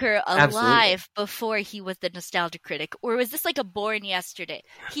Walker alive before he was the Nostalgia Critic? Or was this a born yesterday?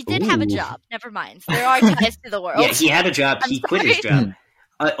 He did have a job. Never mind. There are ties to the world. Yeah, he had a job. He quit his job.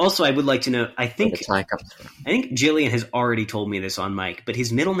 Also, I would like to know, I think Jillian has already told me this on mic, but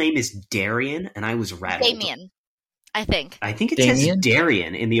his middle name is Darian, and I was rattled. Damien, I think. I think it says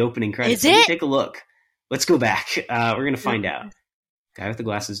Darian in the opening credits. Is it? Take a look. Let's go back. We're going to find out. Guy with the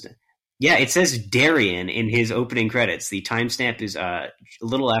glasses. Yeah, it says Darian in his opening credits. The timestamp is a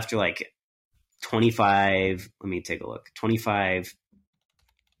little after 25, let me take a look,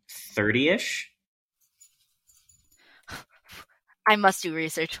 25:30-ish. I must do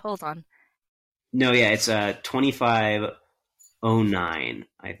research. Hold on. No, yeah, it's 25:09,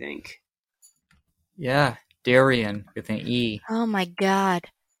 I think. Yeah, Darian with an E. Oh my god.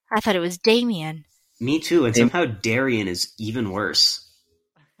 I thought it was Damien. Me too, and somehow Darian is even worse.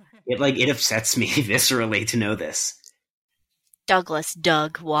 It upsets me viscerally to know this. Doug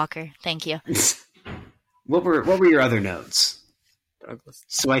Walker. Thank you. What were your other notes? Douglas.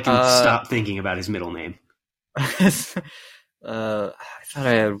 So I can stop thinking about his middle name. I thought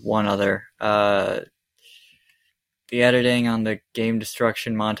I had one other. The editing on the game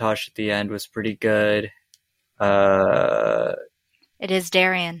destruction montage at the end was pretty good. It is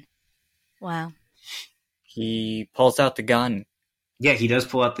Darian. Wow. He pulls out the gun. Yeah, he does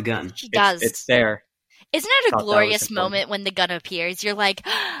pull out the gun. He does. It's there. Isn't it a glorious moment when the gun appears? You're like,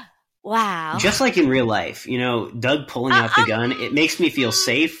 wow. Just like in real life, Doug pulling out the gun, it makes me feel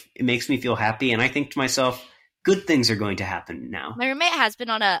safe. It makes me feel happy. And I think to myself, good things are going to happen now. My roommate has been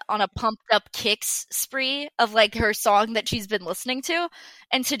on a pumped up kicks spree of like her song that she's been listening to.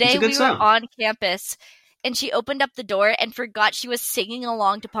 And today we were on campus and she opened up the door and forgot she was singing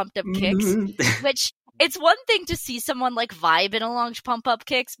along to Pumped Up Kicks, which it's one thing to see someone like vibing along to Pump Up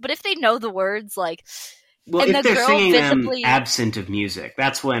Kicks, but if they know the words, like, well, if they're singing them absent of music,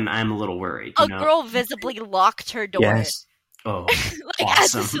 that's when I'm a little worried. A girl visibly locked her door. Yes. Oh, like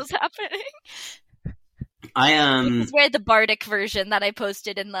awesome. as this was happening. This is where the Bardic version that I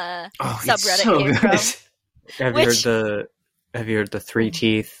posted in the subreddit so came good. from. Have you heard the Three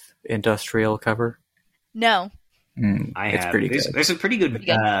Teeth industrial cover? No. It's pretty good. There's a pretty good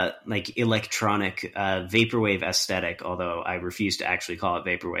like electronic vaporwave aesthetic, although I refuse to actually call it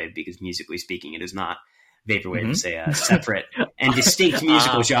vaporwave because musically speaking it is not. Vaporwave is a separate and distinct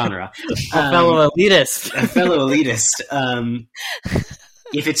musical genre. A fellow elitist.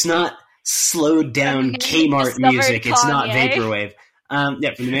 If it's not slowed down Kmart music, it's not vaporwave. From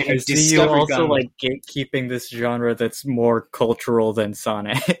the you also like gatekeeping this genre that's more cultural than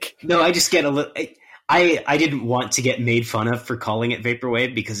Sonic. No, I just get a little. I didn't want to get made fun of for calling it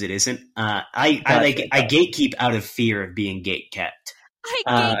vaporwave because it isn't. I gatekeep out of fear of being gatekept. I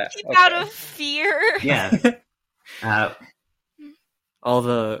gatekeep out of fear. Yeah. All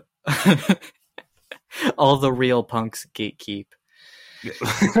the real punks gatekeep. You're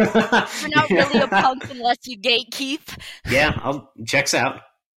not really a punk unless you gatekeep. Yeah, checks out.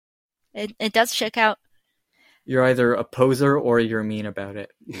 It does check out. You're either a poser or you're mean about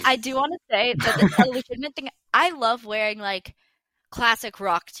it. I do want to say that it's a legitimate thing. I love wearing like classic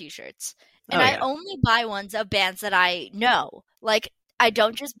rock t-shirts. And I only buy ones of bands that I know. Like, I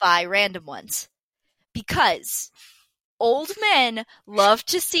don't just buy random ones. Because old men love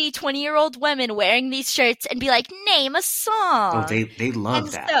to see 20-year-old women wearing these shirts and be like, name a song. Oh, they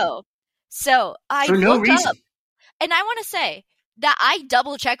love that. So I for no reason. Up, and I want to say that I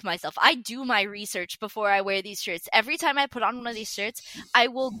double check myself. I do my research before I wear these shirts. Every time I put on one of these shirts, I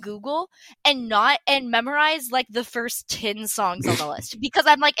will Google and memorize like the first 10 songs on the list. Because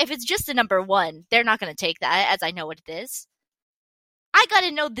I'm like, if it's just the number 1, they're not going to take that as I know what it is. I got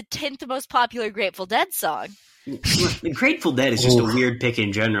to know the 10th most popular Grateful Dead song. The Grateful Dead is just a weird pick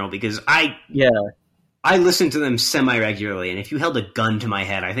in general because I listen to them semi-regularly, and if you held a gun to my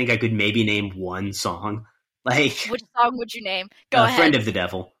head, I think I could maybe name one song. Like, which song would you name? Go ahead. Friend of the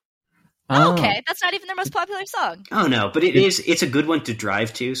Devil. Oh, okay, that's not even their most popular song. Oh no, but it's a good one to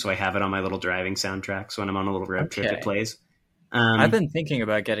drive to, so I have it on my little driving soundtrack, so when I'm on a little road trip it plays. I've been thinking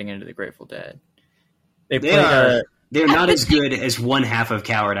about getting into the Grateful Dead. They're not as good as one half of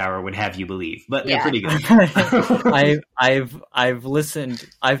Coward Hour would have you believe, but they're pretty good.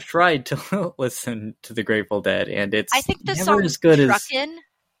 I've tried to listen to the Grateful Dead, and it's I think the never song as good Truckin'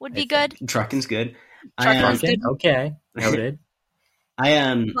 would be good. Truckin's good. Okay, noted.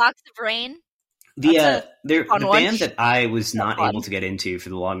 Box of Rain. The band that I was not able to get into for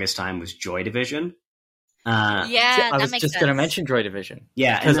the longest time was Joy Division. I was just going to mention Joy Division.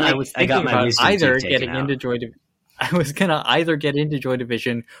 Yeah, because I got my wisdom either teeth getting into Joy Division. I was going to either get into Joy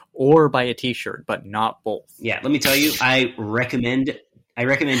Division or buy a t-shirt, but not both. Yeah, let me tell you, I recommend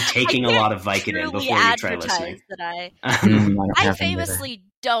taking a lot of Vicodin before you try listening. I famously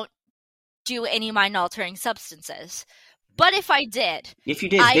don't do any mind-altering substances. But if you did,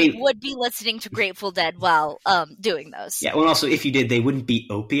 I would be listening to Grateful Dead while doing those. Yeah, well, also, if you did, they wouldn't be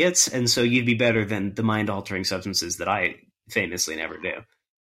opiates, and so you'd be better than the mind-altering substances that I famously never do.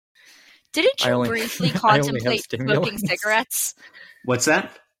 Didn't you briefly contemplate smoking cigarettes? What's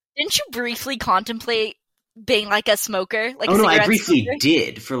that? Didn't you briefly contemplate being like a smoker? Like I briefly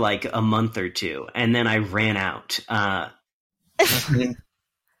did for like a month or two, and then I ran out. And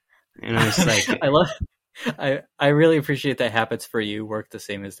I was like, I really appreciate that habits for you work the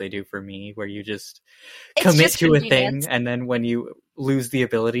same as they do for me, where you just commit to a thing, and then when you lose the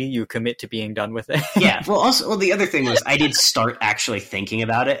ability, you commit to being done with it. Yeah. Well, the other thing was I did start actually thinking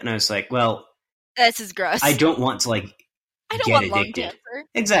about it, and I was like, well, this is gross. I don't want to get addicted.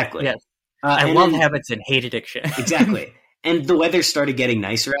 Exactly. Yes. I love habits and hate addiction. Exactly. And the weather started getting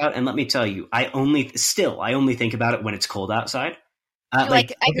nicer out, and let me tell you, I only think about it when it's cold outside. I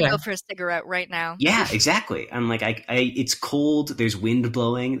could go for a cigarette right now. Yeah, exactly. I'm like, it's cold. There's wind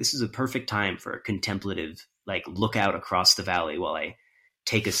blowing. This is a perfect time for a contemplative, look out across the valley while I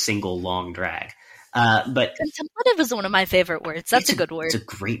take a single long drag. But contemplative is one of my favorite words. That's a good word. It's a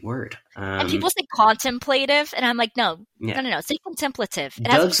great word. And people say contemplative, and I'm like, no, say contemplative. It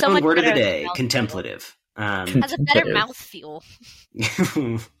Doug's so own word of the day, contemplative. Has a better mouthfeel.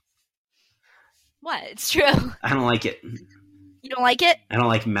 What? It's true. I don't like it. You don't like it? I don't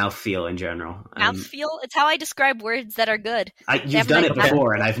like mouthfeel in general. Mouthfeel? It's how I describe words that are good. You've done it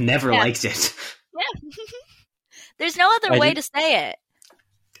before, and I've never liked it. Yeah. There's no other way to say it.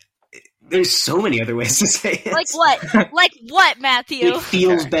 There's so many other ways to say it. Like what? Like what, Matthew? It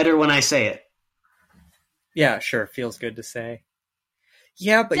feels better when I say it. Yeah, sure. Feels good to say.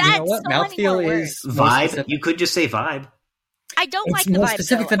 Yeah, but you know what? Mouthfeel is vibe. You could just say vibe. I don't it's like the more vibe.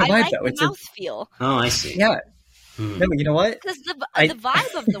 Specific than a vibe, though. It's mouthfeel. Oh, I see. Yeah. No, you know what? Because the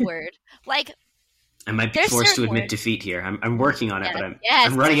vibe of the word, like. I might be forced to admit defeat here. I'm working on it, but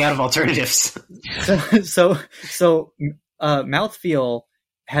I'm running out of alternatives. So mouthfeel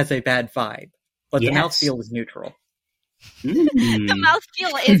has a bad vibe, but the mouthfeel is neutral. The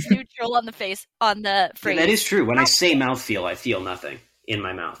mouthfeel is neutral on the phrase. Yeah, that is true. When I say mouthfeel, I feel nothing in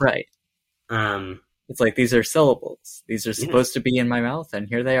my mouth. Right. It's like these are syllables. These are supposed to be in my mouth, and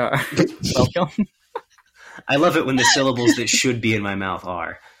here they are. Welcome. I love it when the syllables that should be in my mouth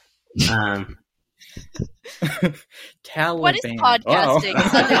are. What is podcasting?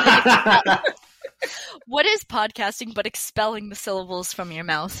 What is podcasting but expelling the syllables from your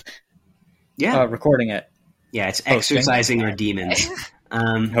mouth? Yeah. Recording it. Yeah, it's Hosting. Exercising our demons.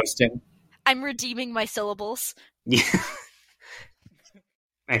 Hosting. I'm redeeming my syllables. Yeah.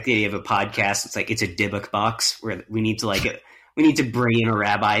 Like the idea of a podcast, it's like it's a Dybbuk box where we need to bring in a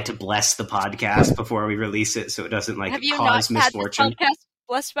rabbi to bless the podcast before we release it, so it doesn't cause misfortune. Have you not had this podcast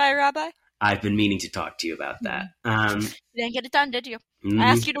blessed by a rabbi? I've been meaning to talk to you about that. You didn't get it done, did you? I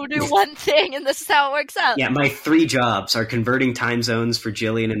asked you to do one thing, and this is how it works out. Yeah, my 3 jobs are converting time zones for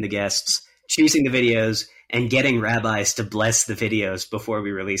Jillian and the guests, choosing the videos, and getting rabbis to bless the videos before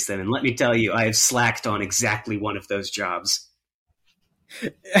we release them. And let me tell you, I have slacked on exactly one of those jobs.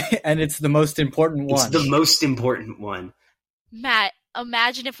 And it's the most important one. It's the most important one. Matt,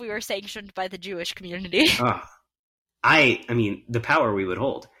 imagine if we were sanctioned by the Jewish community. I mean, the power we would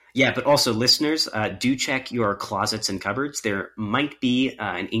hold. Yeah, but also, listeners, do check your closets and cupboards. There might be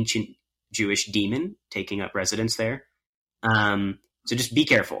an ancient Jewish demon taking up residence there. So just be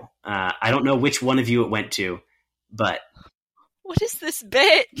careful. I don't know which one of you it went to, but... What is this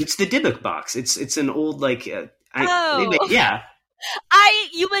bit? It's the Dybbuk box. It's an old, yeah.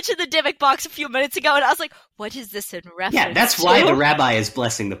 You mentioned the Dybbuk box a few minutes ago, and I was like, what is this in reference Yeah, that's why the rabbi is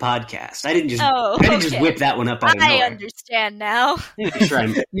blessing the podcast. I didn't just whip that one up out of nowhere. I understand now. Make sure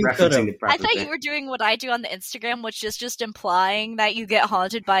I'm referencing the proper I thought you were doing what I do on the Instagram, which is just implying that you get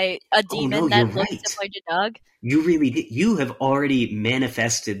haunted by a demon that looks similar to Doug. You really did. You have already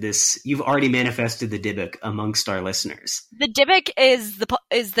manifested this. You've already manifested the Dybbuk amongst our listeners. The Dybbuk is the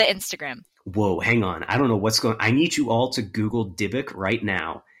Instagram. Whoa, hang on. I don't know what's going on. I need you all to Google Dybbuk right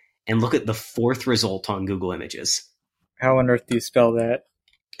now and look at the 4th result on Google Images. How on earth do you spell that?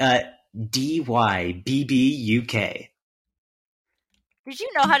 Dybbuk. Did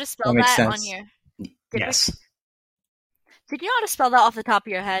you know how to spell that on your Dybbuk? Yes. Did you know how to spell that off the top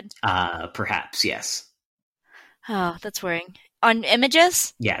of your head? Perhaps, yes. Oh, that's worrying. On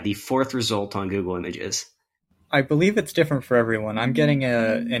images? Yeah, the 4th result on Google Images. I believe it's different for everyone. I'm getting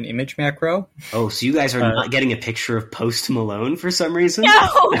an image macro. Oh, so you guys are not getting a picture of Post Malone for some reason? No,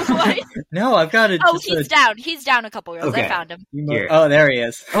 what? No, I've got it. Oh, he's down. He's down a couple rows. Okay. I found him. Here. Oh, there he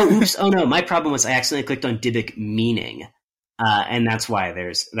is. Oh, oops. Oh, no. My problem was I accidentally clicked on Dybbuk meaning. And that's why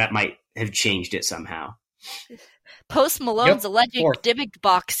that might have changed it somehow. Post Malone's alleged Dybbuk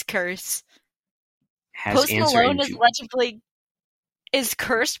box curse. Post Malone is allegedly is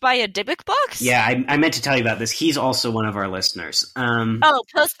cursed by a Dybbuk box? Yeah, I meant to tell you about this. He's also one of our listeners.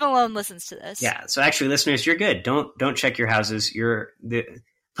 Post Malone listens to this. Yeah, so actually, listeners, you're good. Don't check your houses.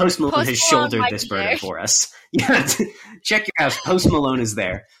 Post Malone has shouldered this burden for us. Yeah, check your house. Post Malone is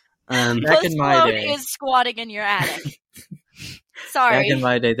there. Post Malone is squatting in your attic. Sorry. Back in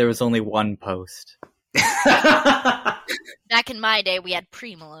my day, there was only one post. Back in my day, we had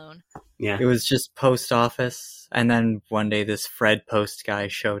pre-Malone. Yeah. It was just post office, and then one day this Fred Post guy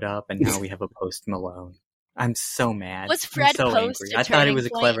showed up, and now we have a Post Malone. I'm so mad. Was Fred Post angry. I thought it was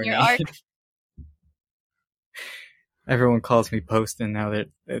a clever name. Everyone calls me Post, and now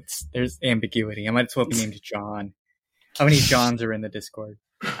there's ambiguity. I might as well be named John. How many Johns are in the Discord?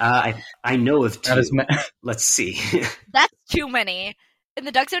 I know of 2. Let's see. That's too many. In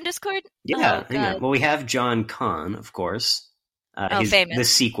the Duck Zone Discord? Yeah. Well, we have John Kahn, of course. Famous. The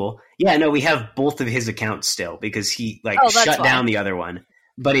sequel. Yeah, no, we have both of his accounts still because he shut down the other one.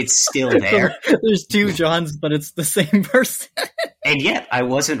 But it's still there. There's 2 Johns, but it's the same person. And yet, I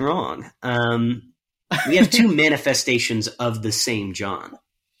wasn't wrong. We have 2 manifestations of the same John.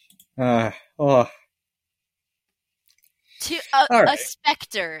 A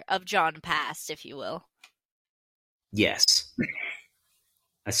specter of John Past, if you will. Yes.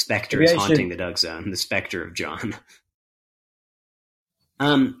 A specter Maybe is I haunting should- the Doug Zone. The specter of John.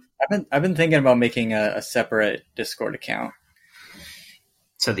 I've been thinking about making a separate Discord account.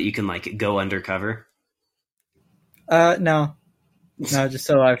 So that you can like go undercover. No, just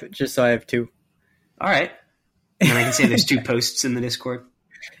so I have two. All right. And I can say there's 2 posts in the Discord.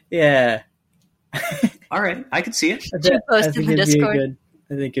 Yeah. All right, I could see it. Two posts in the Discord.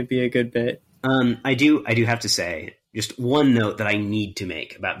 I think it'd be a good bit. I do have to say just one note that I need to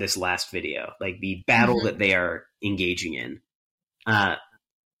make about this last video, like the battle that they are engaging in,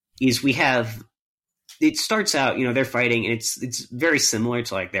 is it starts out, they're fighting, and it's very similar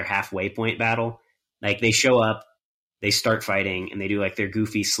to like their halfway point battle. Like they show up, they start fighting, and they do like their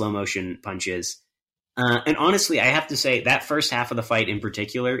goofy slow motion punches. And honestly, I have to say that first half of the fight in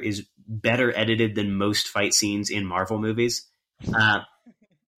particular is better edited than most fight scenes in Marvel movies.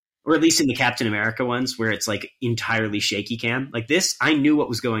 Or at least in the Captain America ones, where it's like entirely shaky cam. Like this, I knew what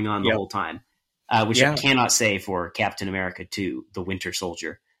was going on the whole time, which I cannot say for Captain America 2, The Winter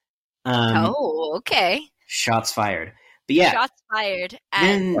Soldier. Okay. Shots fired. But yeah. Shots fired.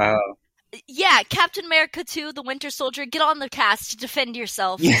 And Wow. Yeah, Captain America 2, The Winter Soldier, get on the cast to defend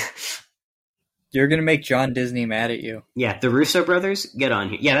yourself. Yeah. You're going to make John Disney mad at you. Yeah, the Russo brothers, get on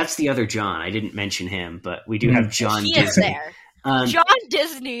here. Yeah, that's the other John. I didn't mention him, but we do have John he Disney. is there. John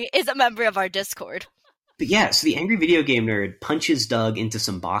Disney is a member of our Discord. But yeah, so the Angry Video Game Nerd punches Doug into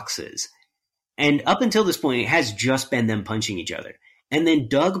some boxes. And up until this point, it has just been them punching each other. And then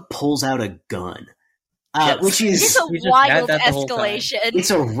Doug pulls out a gun. Which is... It's a wild escalation.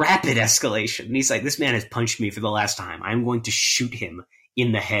 It's a rapid escalation. And he's like, this man has punched me for the last time. I'm going to shoot him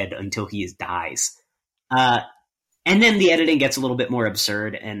in the head until he dies. And then the editing gets a little bit more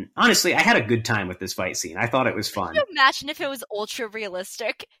absurd. And honestly, I had a good time with this fight scene. I thought it was fun. Can you imagine if it was ultra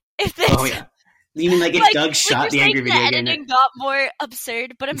realistic? If this, oh, yeah. You mean like if Doug shot the Angry Video Game Nerd? The editing got more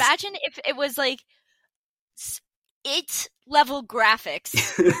absurd, but imagine if it was like It-level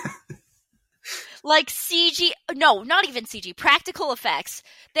graphics. Like CG, no, not even CG, practical effects.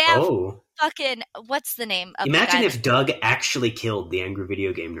 They have fucking, what's the name of Imagine if Doug actually killed the Angry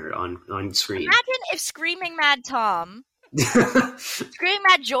Video Game Nerd on screen. Imagine if Screaming Mad Tom, Screaming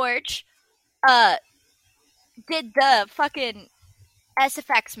Mad George, did the fucking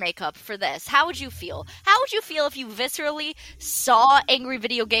SFX makeup for this. How would you feel? How would you feel if you viscerally saw Angry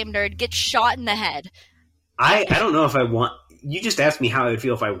Video Game Nerd get shot in the head? I don't know if I want... You just asked me how I would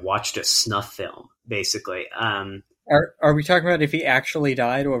feel if I watched a snuff film, basically. Are we talking about if he actually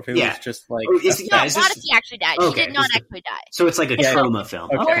died, or if it was just like... not if he actually died. Okay, he did not actually die. So it's like a trauma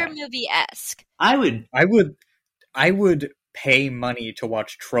film. Okay. Horror movie-esque. I would pay money to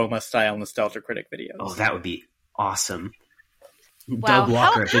watch trauma-style Nostalgia Critic videos. Oh, that would be awesome. Wow. Doug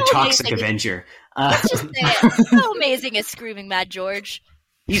Walker, the Toxic amazing Avenger. Let's just say it. How amazing is Screaming Mad George?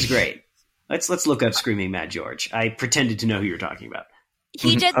 He's great. Let's look up Screaming Mad George. I pretended to know who you're talking about.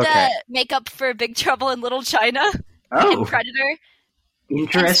 He did the makeup for Big Trouble in Little China and Predator.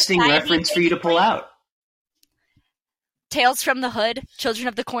 Interesting reference for you to pull out. Tales from the Hood, Children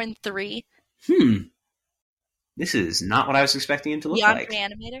of the Corn 3. This is not what I was expecting him to look Beyond like.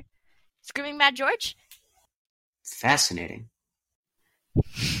 Reanimator. Screaming Mad George? Fascinating.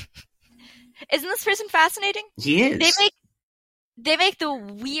 Isn't this person fascinating? He is. They make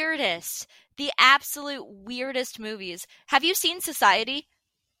the absolute weirdest movies. Have you seen Society?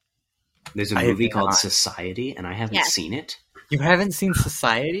 There's a movie called Society, and I haven't seen it. You haven't seen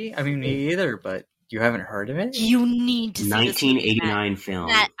Society? I mean, me either, but you haven't heard of it? You need to see 1989 film.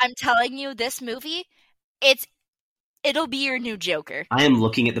 Matt, I'm telling you, this movie, it'll be your new Joker. I am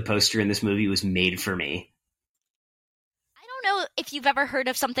looking at the poster, and this movie was made for me. I don't know if you've ever heard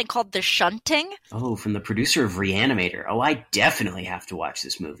of something called The Shunting. Oh, from the producer of Reanimator. Oh, I definitely have to watch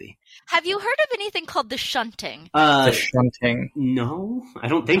this movie. Have you heard of anything called The Shunting? The Shunting. No, I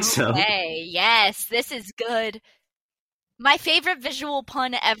don't think so. Okay, yes, this is good. My favorite visual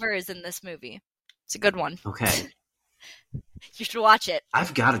pun ever is in this movie. It's a good one. Okay. You should watch it.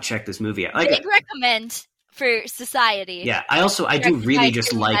 I've got to check this movie out. Big recommend for Society. Yeah, I do really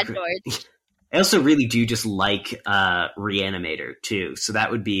just like... I also really do just like Reanimator, too. So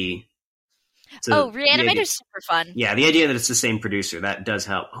that would be... Reanimator's super fun. Yeah, the idea that it's the same producer, that does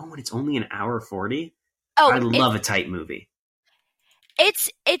help. Oh, and it's only an hour 40? I love a tight movie.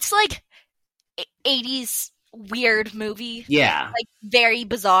 It's like 80s weird movie. Yeah. Like, very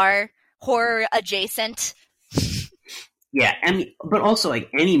bizarre, horror adjacent. Yeah, but also, like,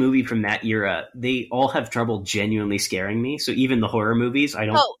 any movie from that era, they all have trouble genuinely scaring me. So even the horror movies, I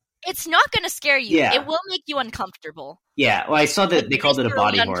don't... Oh, it's not going to scare you. Yeah. It will make you uncomfortable. Yeah, well, I saw that they called it a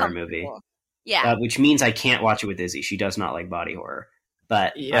body horror movie. Yeah. which means I can't watch it with Izzy. She does not like body horror.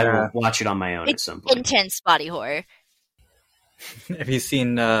 But I will watch it on my own at some point. Intense body horror. Have you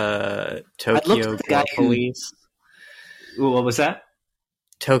seen Tokyo Gore Police? What was that?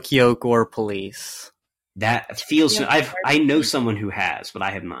 Tokyo Gore Police. That feels. I know someone who has, but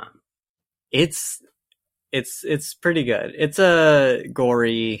I have not. It's pretty good. It's a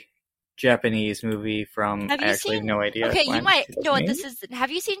gory Japanese movie from. I actually have no idea. Okay, you might know what this is.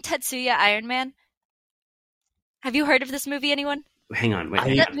 Have you seen Tetsuya Iron Man? Have you heard of this movie, anyone? Hang on,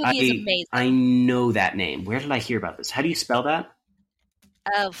 wait. That movie is amazing. I know that name. Where did I hear about this? How do you spell that?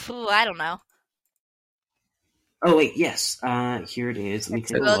 I don't know. Oh wait, yes. Here it is. Let me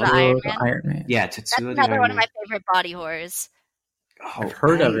take a Tetsuya look. the Iron Man. Yeah, Tetsuya That's the Iron another one Man. of my favorite body horrors. Oh, I've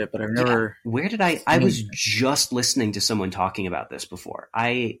heard of it, but I've never. Yeah. Where did I was just listening to someone talking about this before.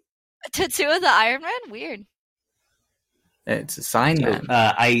 Tetsuya the Iron Man? Weird. It's a sign then.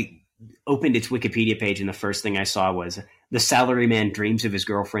 I opened its Wikipedia page, and the first thing I saw was the salaryman dreams of his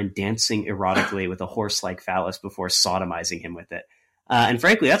girlfriend dancing erotically with a horse-like phallus before sodomizing him with it. And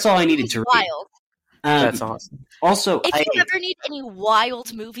frankly, that's all I needed to read. Wild. That's awesome. Also, if you ever need any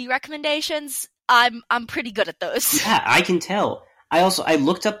wild movie recommendations, I'm pretty good at those. Yeah, I can tell. I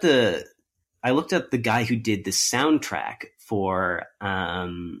looked up the guy who did the soundtrack for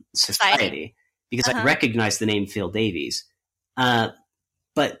Society because I recognized the name Phil Davies.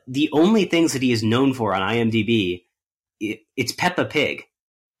 But the only things that he is known for on IMDb, it's Peppa Pig.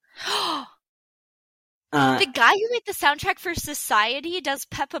 The guy who made the soundtrack for Society does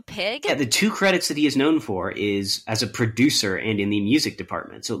Peppa Pig? Yeah, the two credits that he is known for is as a producer and in the music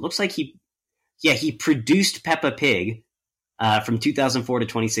department. So it looks like he produced Peppa Pig from 2004 to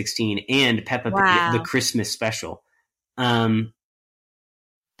 2016 and Peppa Pig, the Christmas special. That's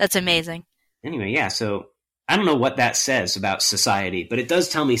amazing. Anyway, yeah, so I don't know what that says about Society, but it does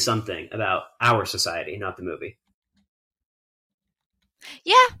tell me something about our society, not the movie.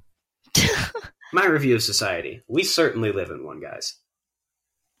 Yeah. My review of Society. We certainly live in one, guys.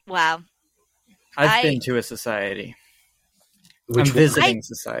 Wow. I've been to a society. I'm visiting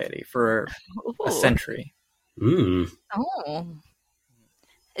Society for a century. Oh.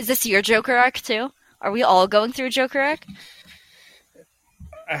 Is this your Joker arc, too? Are we all going through a Joker arc?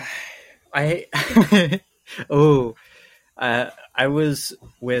 I was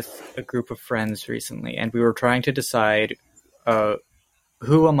with a group of friends recently, and we were trying to decide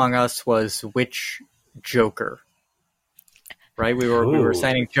who among us was which Joker. Right? We were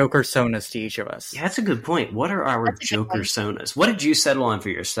assigning Joker sonas to each of us. Yeah, that's a good point. What are our Joker sonas? What did you settle on for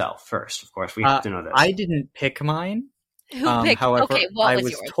yourself first? Of course, we have to know this. I didn't pick mine. Who picked? However, what I was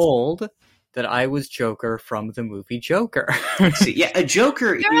was yours? told that I was Joker from the movie Joker. See, yeah, a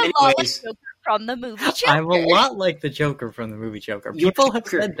Joker. You're a lot like Joker from the movie Joker. I'm a lot like the Joker from the movie Joker. People have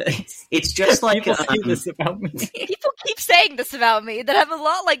said this. It's just like people say this about me. People keep saying this about me, that I'm a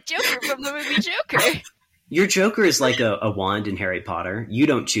lot like Joker from the movie Joker. Your Joker is like a wand in Harry Potter. You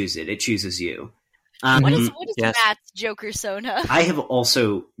don't choose it; it chooses you. What is Matt's Joker sona? I have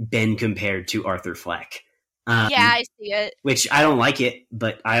also been compared to Arthur Fleck. Yeah, I see it. Which I don't like it,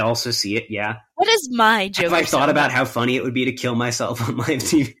 but I also see it, yeah. What is my Joker Have I thought sona? about how funny it would be to kill myself on live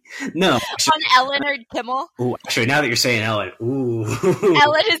TV? No. On Ellen or Kimmel? Ooh, actually, now that you're saying Ellen, ooh.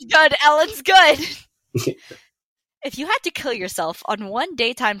 Ellen is good. Ellen's good. If you had to kill yourself on one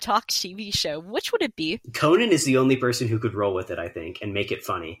daytime talk TV show, which would it be? Conan is the only person who could roll with it, I think, and make it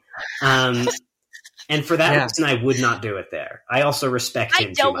funny. And for that reason, I would not do it there. I also respect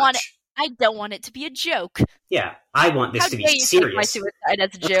him too much. I don't want it to be a joke. Yeah, I want this to be serious. Take my suicide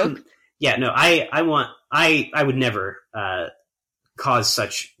as a joke. Yeah, no, I would never cause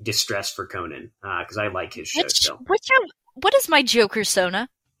such distress for Conan because I like his show still. What is my Joker sona?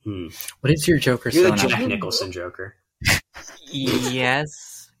 What is your Joker You're sona? the Jack Nicholson Joker.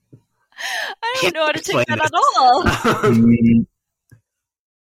 Yes. I don't know how to take that at all.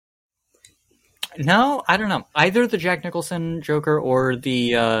 No, I don't know. Either the Jack Nicholson Joker or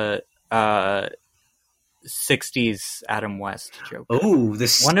the 60s Adam West Joker. Oh,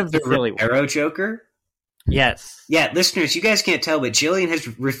 one of the really Arrow Joker? Yes. Yeah, listeners, you guys can't tell, but Jillian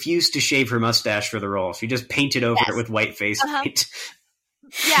has refused to shave her mustache for the role. She just painted over it with white face paint.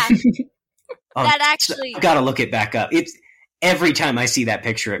 Yeah. That actually... I've got to look it back up. It's every time I see that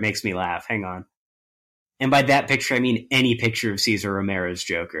picture, it makes me laugh. Hang on. And by that picture, I mean any picture of Cesar Romero's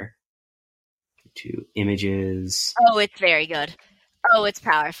Joker. 2 images. Oh, it's very good. Oh, it's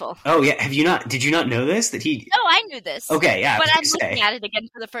powerful. Oh, yeah. Did you not know this? That he... No, I knew this. Okay, yeah. But I'm looking at it again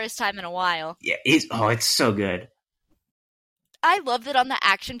for the first time in a while. Yeah, it's so good. I love that on the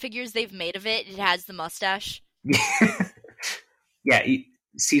action figures they've made of it, it has the mustache. Yeah,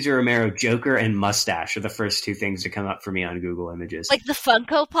 Cesar Romero Joker and mustache are the first two things to come up for me on Google Images. Like the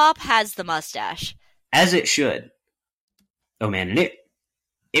Funko Pop has the mustache. As it should. Oh man, and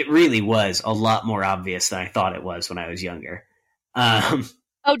it really was a lot more obvious than I thought it was when I was younger.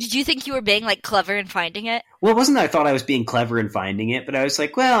 Oh, did you think you were being like clever in finding it? Well, it wasn't that I thought I was being clever in finding it, but I was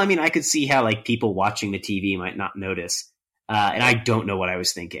like, well, I mean, I could see how like people watching the TV might not notice. And I don't know what I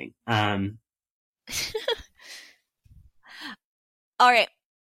was thinking. All right.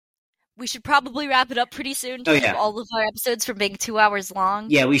 We should probably wrap it up pretty soon to keep all of our episodes from being 2 hours long.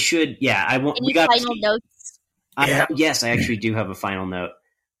 Yeah, we should. Yeah, I won't. Any final notes? Yes, I actually do have a final note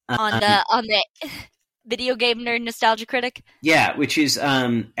on the video game nerd nostalgia critic. Yeah, which is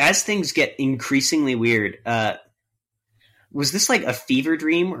as things get increasingly weird. Was this like a fever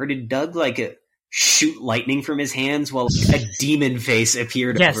dream, or did Doug like shoot lightning from his hands while like, a demon face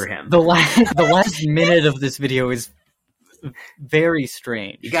appeared over him? The last minute of this video is very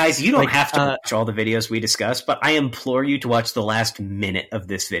strange. You guys, you don't have to watch all the videos we discuss, but I implore you to watch the last minute of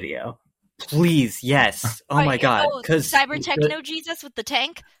this video. Please, yes. Oh my god. Because Cyber Techno Jesus with the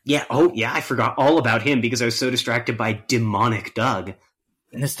tank? Yeah, oh yeah, I forgot all about him because I was so distracted by demonic Doug.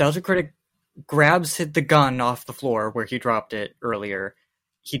 Nostalgia Critic grabs the gun off the floor where he dropped it earlier.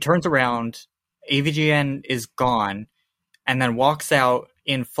 He turns around, AVGN is gone, and then walks out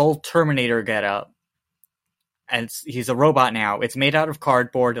in full Terminator getup. And he's a robot now. It's made out of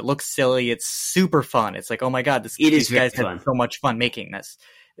cardboard. It looks silly. It's super fun. It's like, oh my god, these guys had so much fun making this.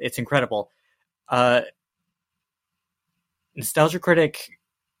 It's incredible. Nostalgia Critic.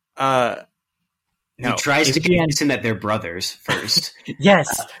 No, he tries to convince him that they're brothers first.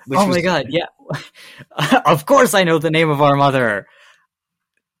 Yes. Oh my god. Yeah. Of course, I know the name of our mother.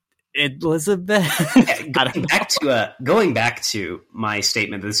 Elizabeth. Going back to my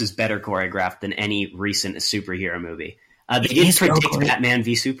statement that this is better choreographed than any recent superhero movie. They did predict Batman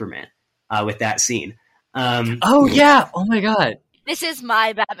v Superman with that scene. Oh yeah! Oh my god! This is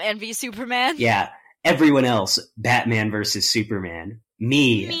my Batman v Superman. Yeah, everyone else, Batman versus Superman.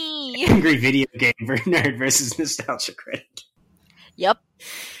 Me. Angry video game nerd versus Nostalgia Critic. Yep.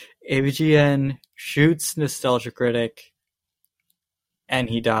 AVGN shoots Nostalgia Critic. And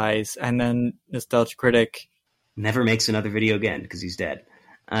he dies, and then Nostalgia Critic never makes another video again because he's dead.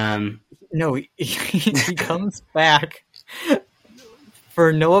 No, he comes back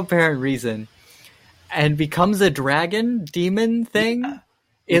for no apparent reason and becomes a dragon demon thing. Yeah.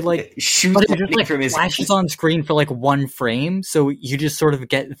 It like shoots, but it just like from his flashes on screen for like one frame, so you just sort of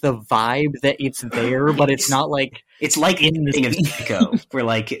get the vibe that it's there, but it's not like it's like in the thing of Psycho, where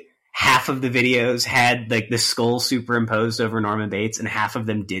like half of the videos had like the skull superimposed over Norman Bates and half of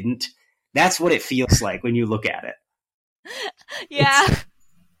them didn't. That's what it feels like when you look at it. Yeah.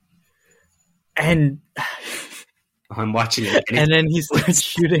 And I'm watching it. And then he starts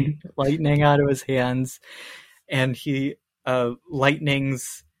shooting lightning out of his hands, and he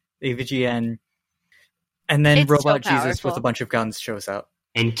lightnings AVGN, and then Robot Jesus with a bunch of guns shows up.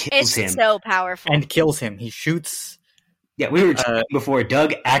 And kills him. It's so powerful. And kills him. He shoots... Yeah, we were talking before.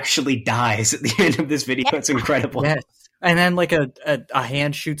 Doug actually dies at the end of this video. It's incredible. Yes. And then like a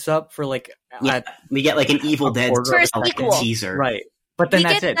hand shoots up for like we get like an Evil Dead teaser, right? But then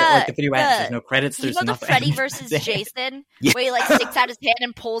that's it. Like the video ends. There's no credits. There's nothing. The Freddy versus Jason, where he like sticks out his hand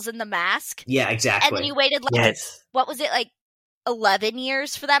and pulls in the mask. Yeah, exactly. And then he waited like what was it, like 11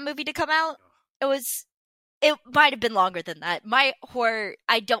 years for that movie to come out? It might have been longer than that. My horror,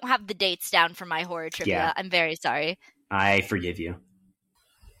 I don't have the dates down for my horror trivia. Yeah. I'm very sorry. I forgive you.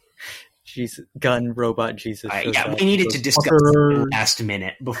 Jesus, gun robot Jesus. Yeah, we needed to discuss the last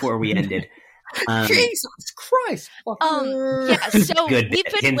minute before we ended. Jesus Christ! Yeah, so we've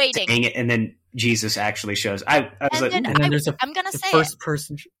been waiting, saying it, and then Jesus actually shows. I was like, and then there's I'm gonna say first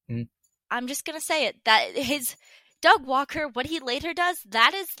person. I'm just gonna say it that his Doug Walker, what he later does,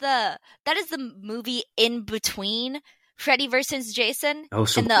 that is the movie in between Freddy versus Jason and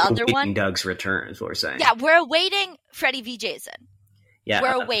the other one. Doug's return is what we're saying. Yeah, we're awaiting Freddy v Jason. Yeah,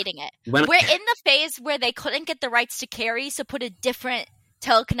 we're awaiting it. We're in the phase where they couldn't get the rights to Carrie, so put a different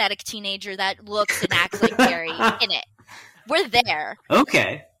telekinetic teenager that looks and acts like Carrie in it. We're there.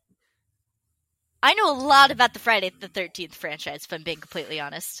 Okay. I know a lot about the Friday the 13th franchise, if I'm being completely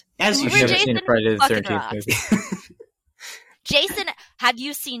honest. As you should have seen Friday the 13th movie. Jason, have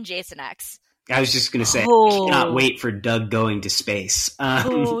you seen Jason X? I was just going to say, I cannot wait for Doug going to space.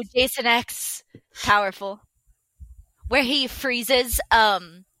 Jason X. Powerful. Where he freezes,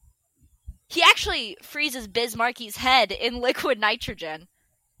 he actually freezes Biz Markie's head in liquid nitrogen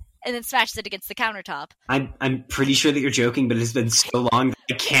and then smashes it against the countertop. I'm pretty sure that you're joking, but it has been so long that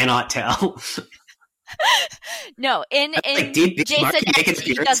I cannot tell. No, in Like, did Jason Marky make an X,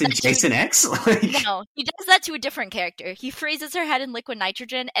 he appearance does in that Jason X? Like, no, he does that to a different character. He freezes her head in liquid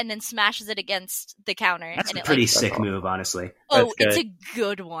nitrogen and then smashes it against the counter. that's and a it, pretty like, sick move, honestly. oh, That's it's a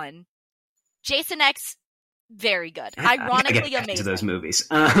good one. Jason X, very good. I gotta Ironically get back to amazing. those movies.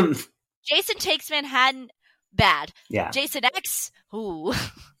 Jason Takes Manhattan, bad. Yeah, Jason X, ooh,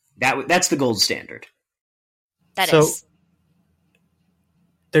 that's the gold standard. that So- is.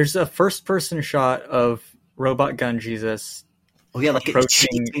 There's a first-person shot of Robot Gun Jesus. Oh yeah, like Approaching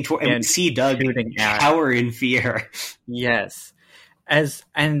and we and see Doug shooting at- cower in fear. Yes,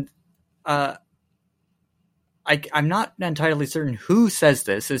 I'm not entirely certain who says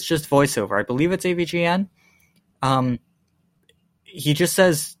this. It's just voiceover. I believe it's AVGN. He just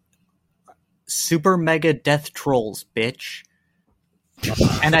says, "Super mega death trolls, bitch,"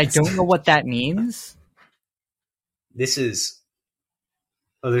 and I don't know what that means. This is.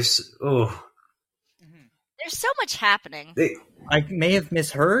 There's There's so much happening. I may have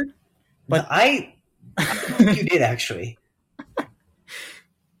misheard, but I think you did actually.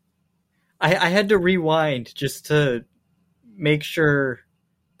 I had to rewind just to make sure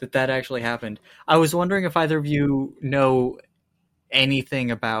that actually happened. I was wondering if either of you know anything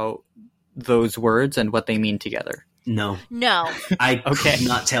about those words and what they mean together. No, I could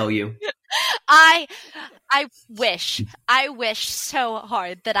not tell you. I wish so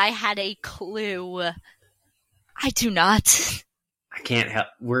hard that I had a clue. I do not. I can't help.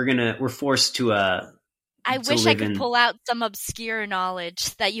 We're forced to I to wish I live could in- pull out some obscure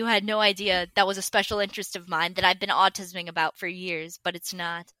knowledge that you had no idea that was a special interest of mine that I've been autisming about for years, but it's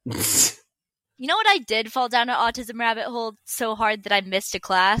not. You know what I did fall down an autism rabbit hole so hard that I missed a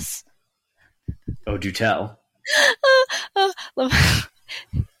class? Oh, do tell.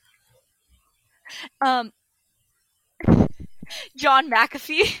 John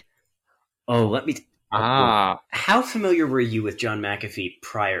McAfee. Oh, let me. How familiar were you with John McAfee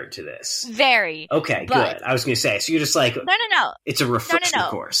prior to this? Very. Okay, but- good. I was going to say, so you're just like, No. it's a refresher No.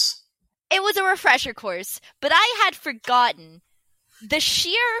 course. It was a refresher course, but I had forgotten the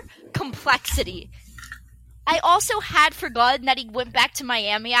sheer complexity. I also had forgotten that he went back to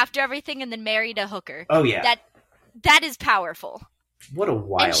Miami after everything and then married a hooker. Oh yeah, That is powerful. what a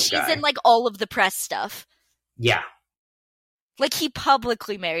wild And she's guy. in like all of the press stuff. Yeah, Like he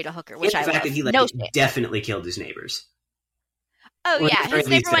publicly married a hooker, which and I the fact love. that he No shit. definitely killed his neighbors. Oh Or yeah, at his least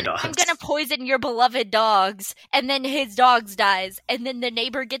neighbor their went, dogs. "I'm gonna poison your beloved dogs," and then his dogs dies, and then the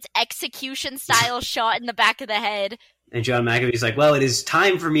neighbor gets execution style shot in the back of the head. And John McAfee's like, well, it is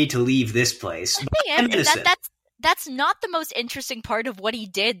time for me to leave this place. The But thing I'm is innocent. that's not the most interesting part of what he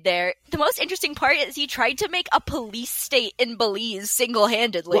did there. The most interesting part is he tried to make a police state in Belize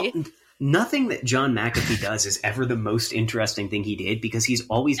single-handedly. Well, nothing that John McAfee does is ever the most interesting thing he did because he's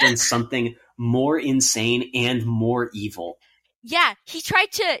always done something more insane and more evil. Yeah, he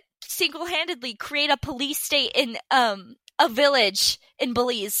tried to single-handedly create a police state in a village in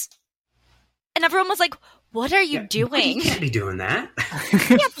Belize. And everyone was like, "What are you But doing? you can't be doing that. You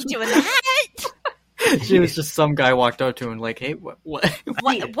can't be doing that. She was just some guy walked up to him like, "Hey, what?" What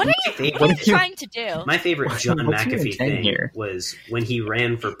are you What trying to do?" My favorite John What's your McAfee intent thing here? was when he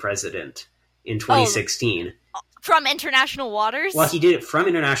ran for president in 2016. From international waters? Well, he did it from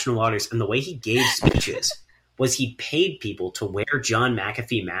international waters, and the way he gave speeches was he paid people to wear John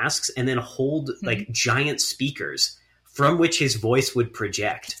McAfee masks and then hold like giant speakers from which his voice would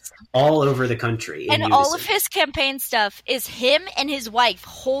project all over the country. in And all unison. of his campaign stuff is him and his wife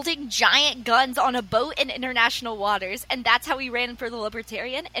holding giant guns on a boat in international waters, and that's how he ran for the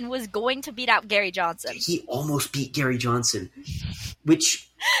Libertarian and was going to beat out Gary Johnson. He almost beat Gary Johnson, which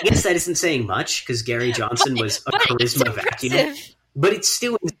I guess that isn't saying much because Gary Johnson was a But it's charisma vacuum. impressive. But it's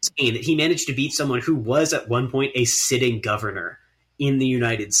still insane that he managed to beat someone who was at one point a sitting governor in the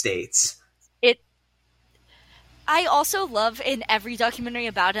United States. I also love in every documentary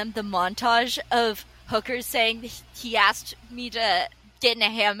about him the montage of hookers saying he asked me to get in a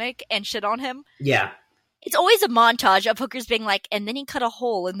hammock and shit on him. Yeah. It's always a montage of hookers being like, and then he cut a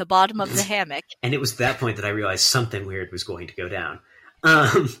hole in the bottom of the hammock. And it was at that point that I realized something weird was going to go down.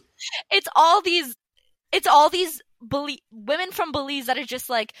 It's all these women from Belize that are just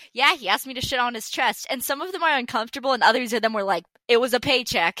like, yeah, he asked me to shit on his chest. And some of them are uncomfortable and others of them were like, it was a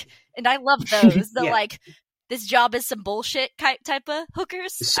paycheck. And I love those. The Yeah. like, this job is some bullshit type of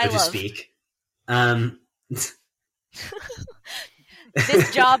hookers. So I to love. speak.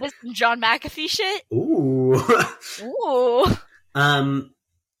 This job is some John McAfee shit. Ooh. Ooh.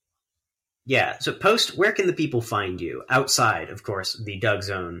 Yeah. So, Post, where can the people find you outside, of course, the Doug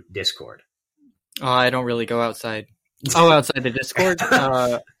Zone Discord? I don't really go outside. Oh, outside the Discord.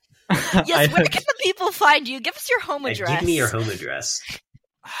 Yes, where can the people find you? Give us your home address. Give me your home address.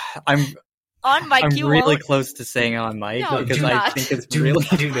 On mic, I'm you really won't. close to saying on mic No, because do I not. think it's Do really.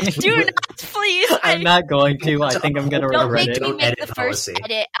 not do this. Do not, please. I'm not going to. I think I'm going to Don't regret make it. me Don't make the edit first policy.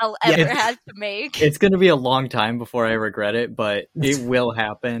 edit I'll Yeah, ever it's- have to make. It's going to be a long time before I regret it, but it will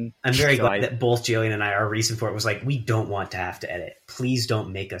happen. I'm very So glad that both Jillian and I, our reason for it was like, we don't want to have to edit. Please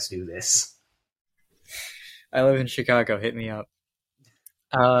don't make us do this. I live in Chicago. Hit me up.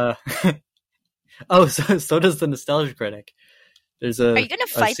 Oh, so does the Nostalgia Critic. There's a. Are you going to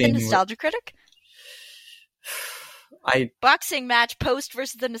fight the Nostalgia Critic? Boxing match, Post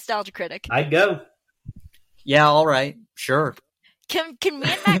versus the Nostalgia Critic. I'd go. Yeah, all right, sure. Can me and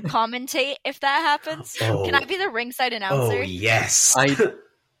Matt commentate if that happens? Oh. Can I be the ringside announcer? Oh, yes. I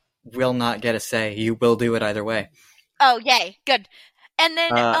will not get a say. You will do it either way. Oh, yay. Good. And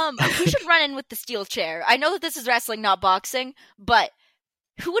then who should run in with the steel chair? I know that this is wrestling, not boxing, but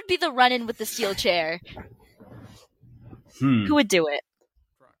who would be the run-in with the steel chair? Who would do it?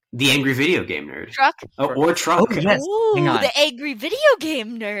 The Angry Video Game Nerd. Truck? Oh, or Truck. Oh, yes. Ooh, Hang on. the angry video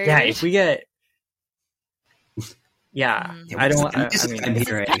game nerd. Yeah, if we get. Yeah, I don't. I mean, I'm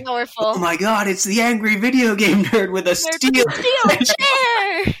hearing. Powerful. Oh my god, it's the Angry Video Game Nerd with a steel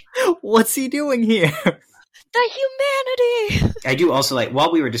chair! what's he doing here? The humanity! I do also like,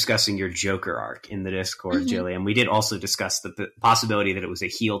 while we were discussing your Joker arc in the Discord, Jillian, we did also discuss the possibility that it was a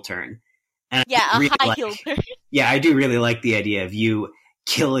heel turn. And Yeah, I a really high heel turn. Yeah, I do really like the idea of you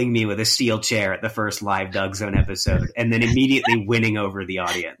killing me with a steel chair at the first live Doug Zone episode, and then immediately winning over the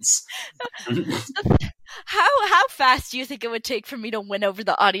audience. How fast do you think it would take for me to win over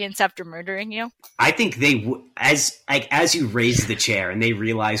the audience after murdering you? I think they as you raise the chair and they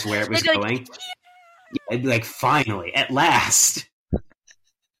realize where it was They'd be going, it'd be like, finally, at last.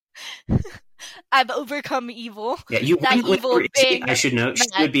 I've overcome evil. Yeah, you That wouldn't win evil over- being I should note, she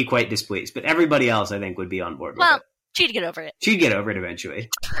mad. would be quite displeased, but everybody else, I think, would be on board with Well, it. she'd get over it. She'd get over it eventually.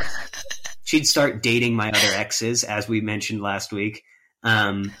 She'd start dating my other exes, as we mentioned last week.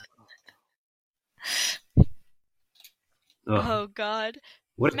 Oh, God.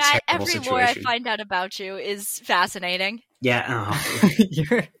 What a Matt, terrible every lore I situation. find out about you is fascinating. Yeah,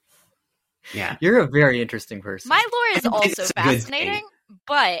 yeah. You're a very interesting person. My lore is It's also a good fascinating, thing.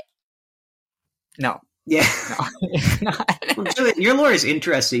 but No, Yeah. no, it's not. Well, Jillian, your lore is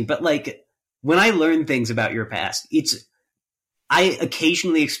interesting, but like when I learn things about your past, I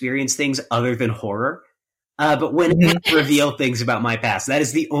occasionally experience things other than horror. But when I reveal things about my past, that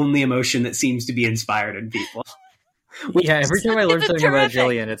is the only emotion that seems to be inspired in people. Yeah, every time I learn It's something about terrific.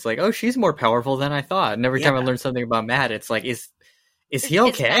 Jillian, it's like, oh, she's more powerful than I thought. And every time I learn something about Matt, it's like, is he is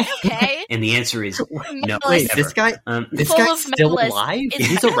okay? that okay? And the answer is no. Metalist. Wait, never. this guy, this Full guy's of still medalists. alive? Is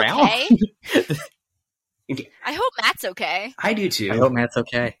He's Matt around. okay? I hope Matt's okay. I do too. I hope Matt's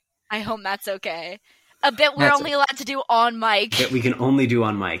okay. I hope Matt's okay. A bit we're Matt's only allowed to do on mic. That we can only do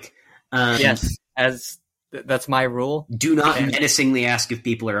on mic. Yes, that's my rule. Do not menacingly ask if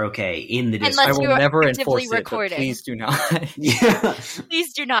people are okay in the Unless Discord. I will you're never actively enforce it, but recording. please do not. Yeah,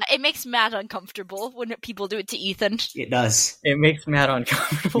 Please do not. It makes Matt uncomfortable when people do it to Ethan. it does. It makes Matt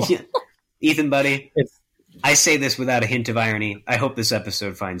uncomfortable. Yeah. Ethan, buddy, It's- I say this without a hint of irony. I hope this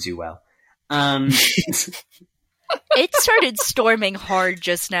episode finds you well. It started storming hard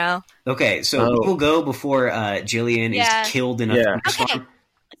just now. Okay, so Oh. we will go before Jillian Yeah. is killed in a Yeah. thunderstorm.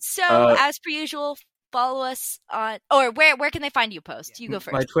 So, as per usual, follow us on... Or where can they find you, Post? You go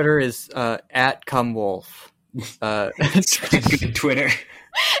first. My Twitter is at cumwolf. Good Twitter.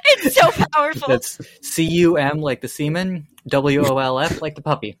 It's so powerful. That's CUM like the semen, WOLF like the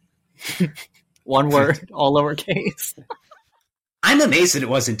puppy. One word, all lowercase. I'm amazed that it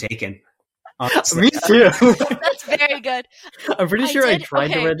wasn't taken. Honestly. Me too. That's very good. I'm pretty sure I did- tried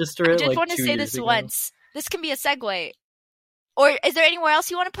to okay, register I it did like want to 2 say years this ago. once. This can be a segue. Or is there anywhere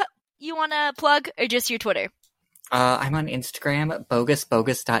else you want to plug, or just your Twitter? I'm on Instagram,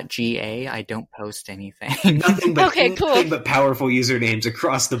 bogus.ga. I don't post anything. Nothing but, Okay, cool. nothing but powerful usernames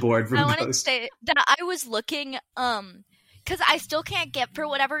across the board from I want to Post. say that I was looking, because I still can't get, for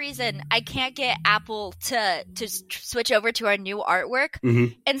whatever reason, I can't get Apple to switch over to our new artwork.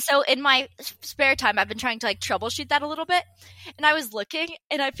 Mhm. And so in my spare time, I've been trying to troubleshoot that a little bit. And I was looking,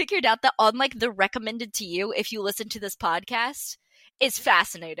 and I figured out that on the recommended to you, if you listen to this podcast, is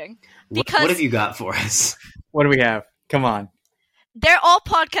fascinating. Because What have you got for us? What do we have? Come on. they're all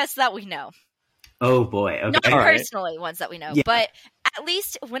podcasts that we know. Oh boy. Okay. Not All right. personally ones that we know, Yeah. but at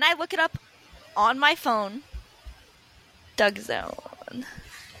least when I look it up on my phone, Doug Zone.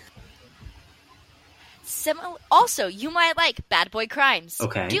 Also, you might like Bad Boy Crimes,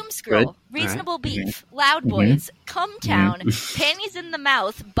 Okay. Doomscroll, Good. Reasonable Right. Beef, Loud Mhm. Boys, Come Town, Panties in the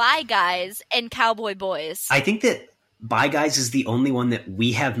Mouth, Bye Guys, and Cowboy Boys. I think that Bye Guys is the only one that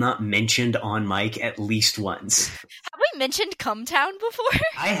we have not mentioned on mic at least once. Have we mentioned Come Town before?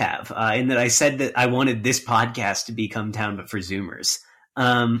 I have, in that I said that I wanted this podcast to be Come Town, but for Zoomers.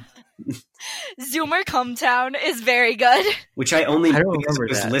 Zoomer Come Town is very good. Which I only I don't knew because I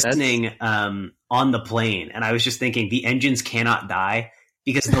remember was that. listening on the plane, and I was just thinking the engines cannot die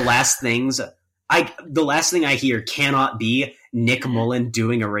because the last thing I hear cannot be Nick Mullen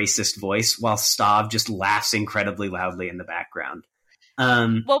doing a racist voice while Stav just laughs incredibly loudly in the background.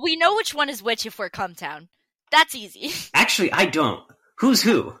 Well, we know which one is which if we're Come Town. That's easy. Actually, I don't. Who's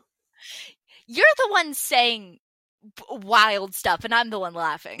who? You're the one saying wild stuff, and I'm the one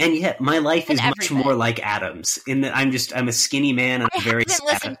laughing. And yet, my life And is much everything. more like Adam's in that I'm a skinny man and I I'm very haven't sad.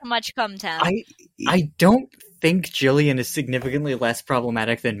 listened to much Come Town. I don't think Jillian is significantly less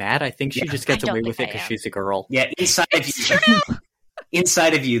problematic than Matt. I think she Yeah. just gets I don't away with think it I because am. she's a girl. Yeah, inside of It's you. true.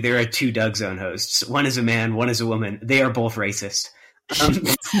 Inside of you, there are two Doug Zone hosts. One is a man, one is a woman. They are both racist.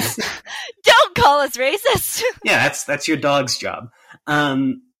 Don't call us racist. Yeah, that's your dog's job.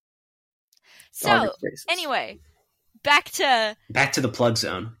 Dog So, is racist. anyway, back to Back to the plug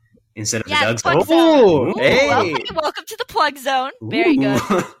zone instead of Yeah, the Doug the plug zone. Oh, Ooh, hey! welcome to the plug zone. Very Ooh.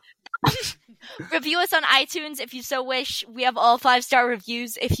 good. Review us on iTunes if you so wish. We have all 5-star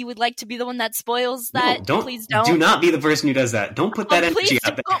reviews. If you would like to be the one that spoils that, No, don't, please don't. Do not be the person who does that. Don't put that energy Please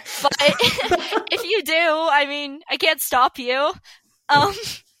out there. don't. But if you do, I mean, I can't stop you.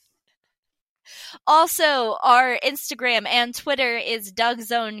 Also, our Instagram and Twitter is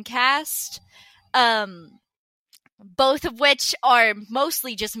DougZoneCast. Both of which are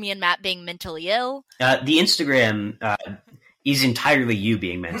mostly just me and Matt being mentally ill. The Instagram is entirely you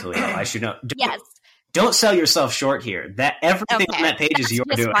being mentally ill. I should know. Yes. Don't sell yourself short here. That everything on that page is That's you're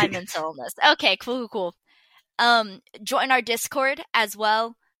just doing. my mental illness. Okay, cool. Join our Discord as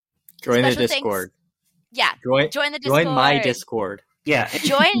well. Join the Special Discord. Yeah, join the Discord. Join my Discord. Yeah.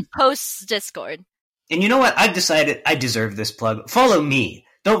 Join Post's Discord. And you know what? I've decided I deserve this plug. Follow me.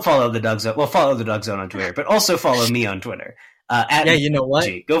 Don't follow the Doug Zone. Well, follow the Doug Zone on Twitter, but also follow me on Twitter. Yeah, you know what?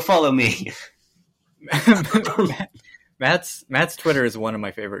 Go follow me. Matt's Twitter is one of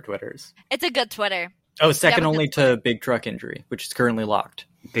my favorite Twitters. It's a good Twitter. Oh, second Yeah, only to Big Truck Injury, which is currently locked.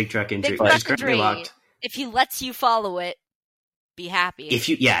 Big Truck Injury. Big which Truck is currently Injury. locked. If he lets you follow it, be happy. If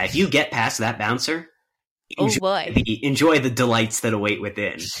you get past that bouncer, Oh, boy. enjoy the delights that await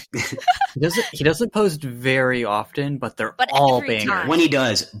within. He doesn't post very often, but they're But all every bangers. time. When he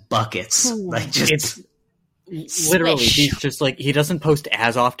does, buckets. Like just It's literally Swish. he's just like he doesn't post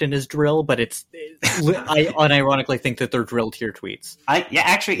as often as Drill, but I unironically think that they're Drill tier tweets. I'm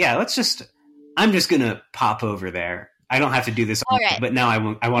just gonna pop over there. I don't have to do this, All right. but now I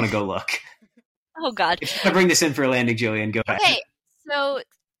want to go look. Oh, God. If I bring this in for a landing, Jillian, go ahead. Okay, so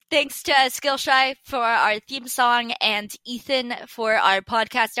thanks to Skillshy for our theme song and Ethan for our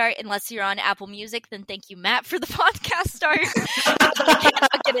podcast art. Unless you're on Apple Music, then thank you, Matt, for the podcast art. I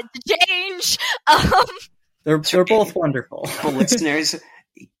cannot get it to change. They're both wonderful. For listeners,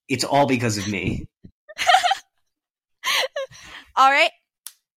 it's all because of me. All right.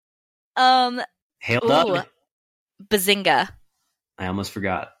 Hail Ooh. Doug. Bazinga. I almost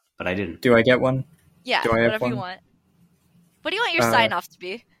forgot, but I didn't. Do I get one? Yeah, Do I have whatever you one? want. What do you want your sign off to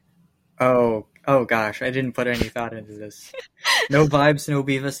be? Oh gosh, I didn't put any thought into this. No vibes, no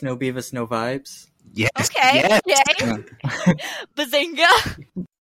Beavis, no Beavis, no vibes. Yes. Okay. Yes. Yay. Bazinga.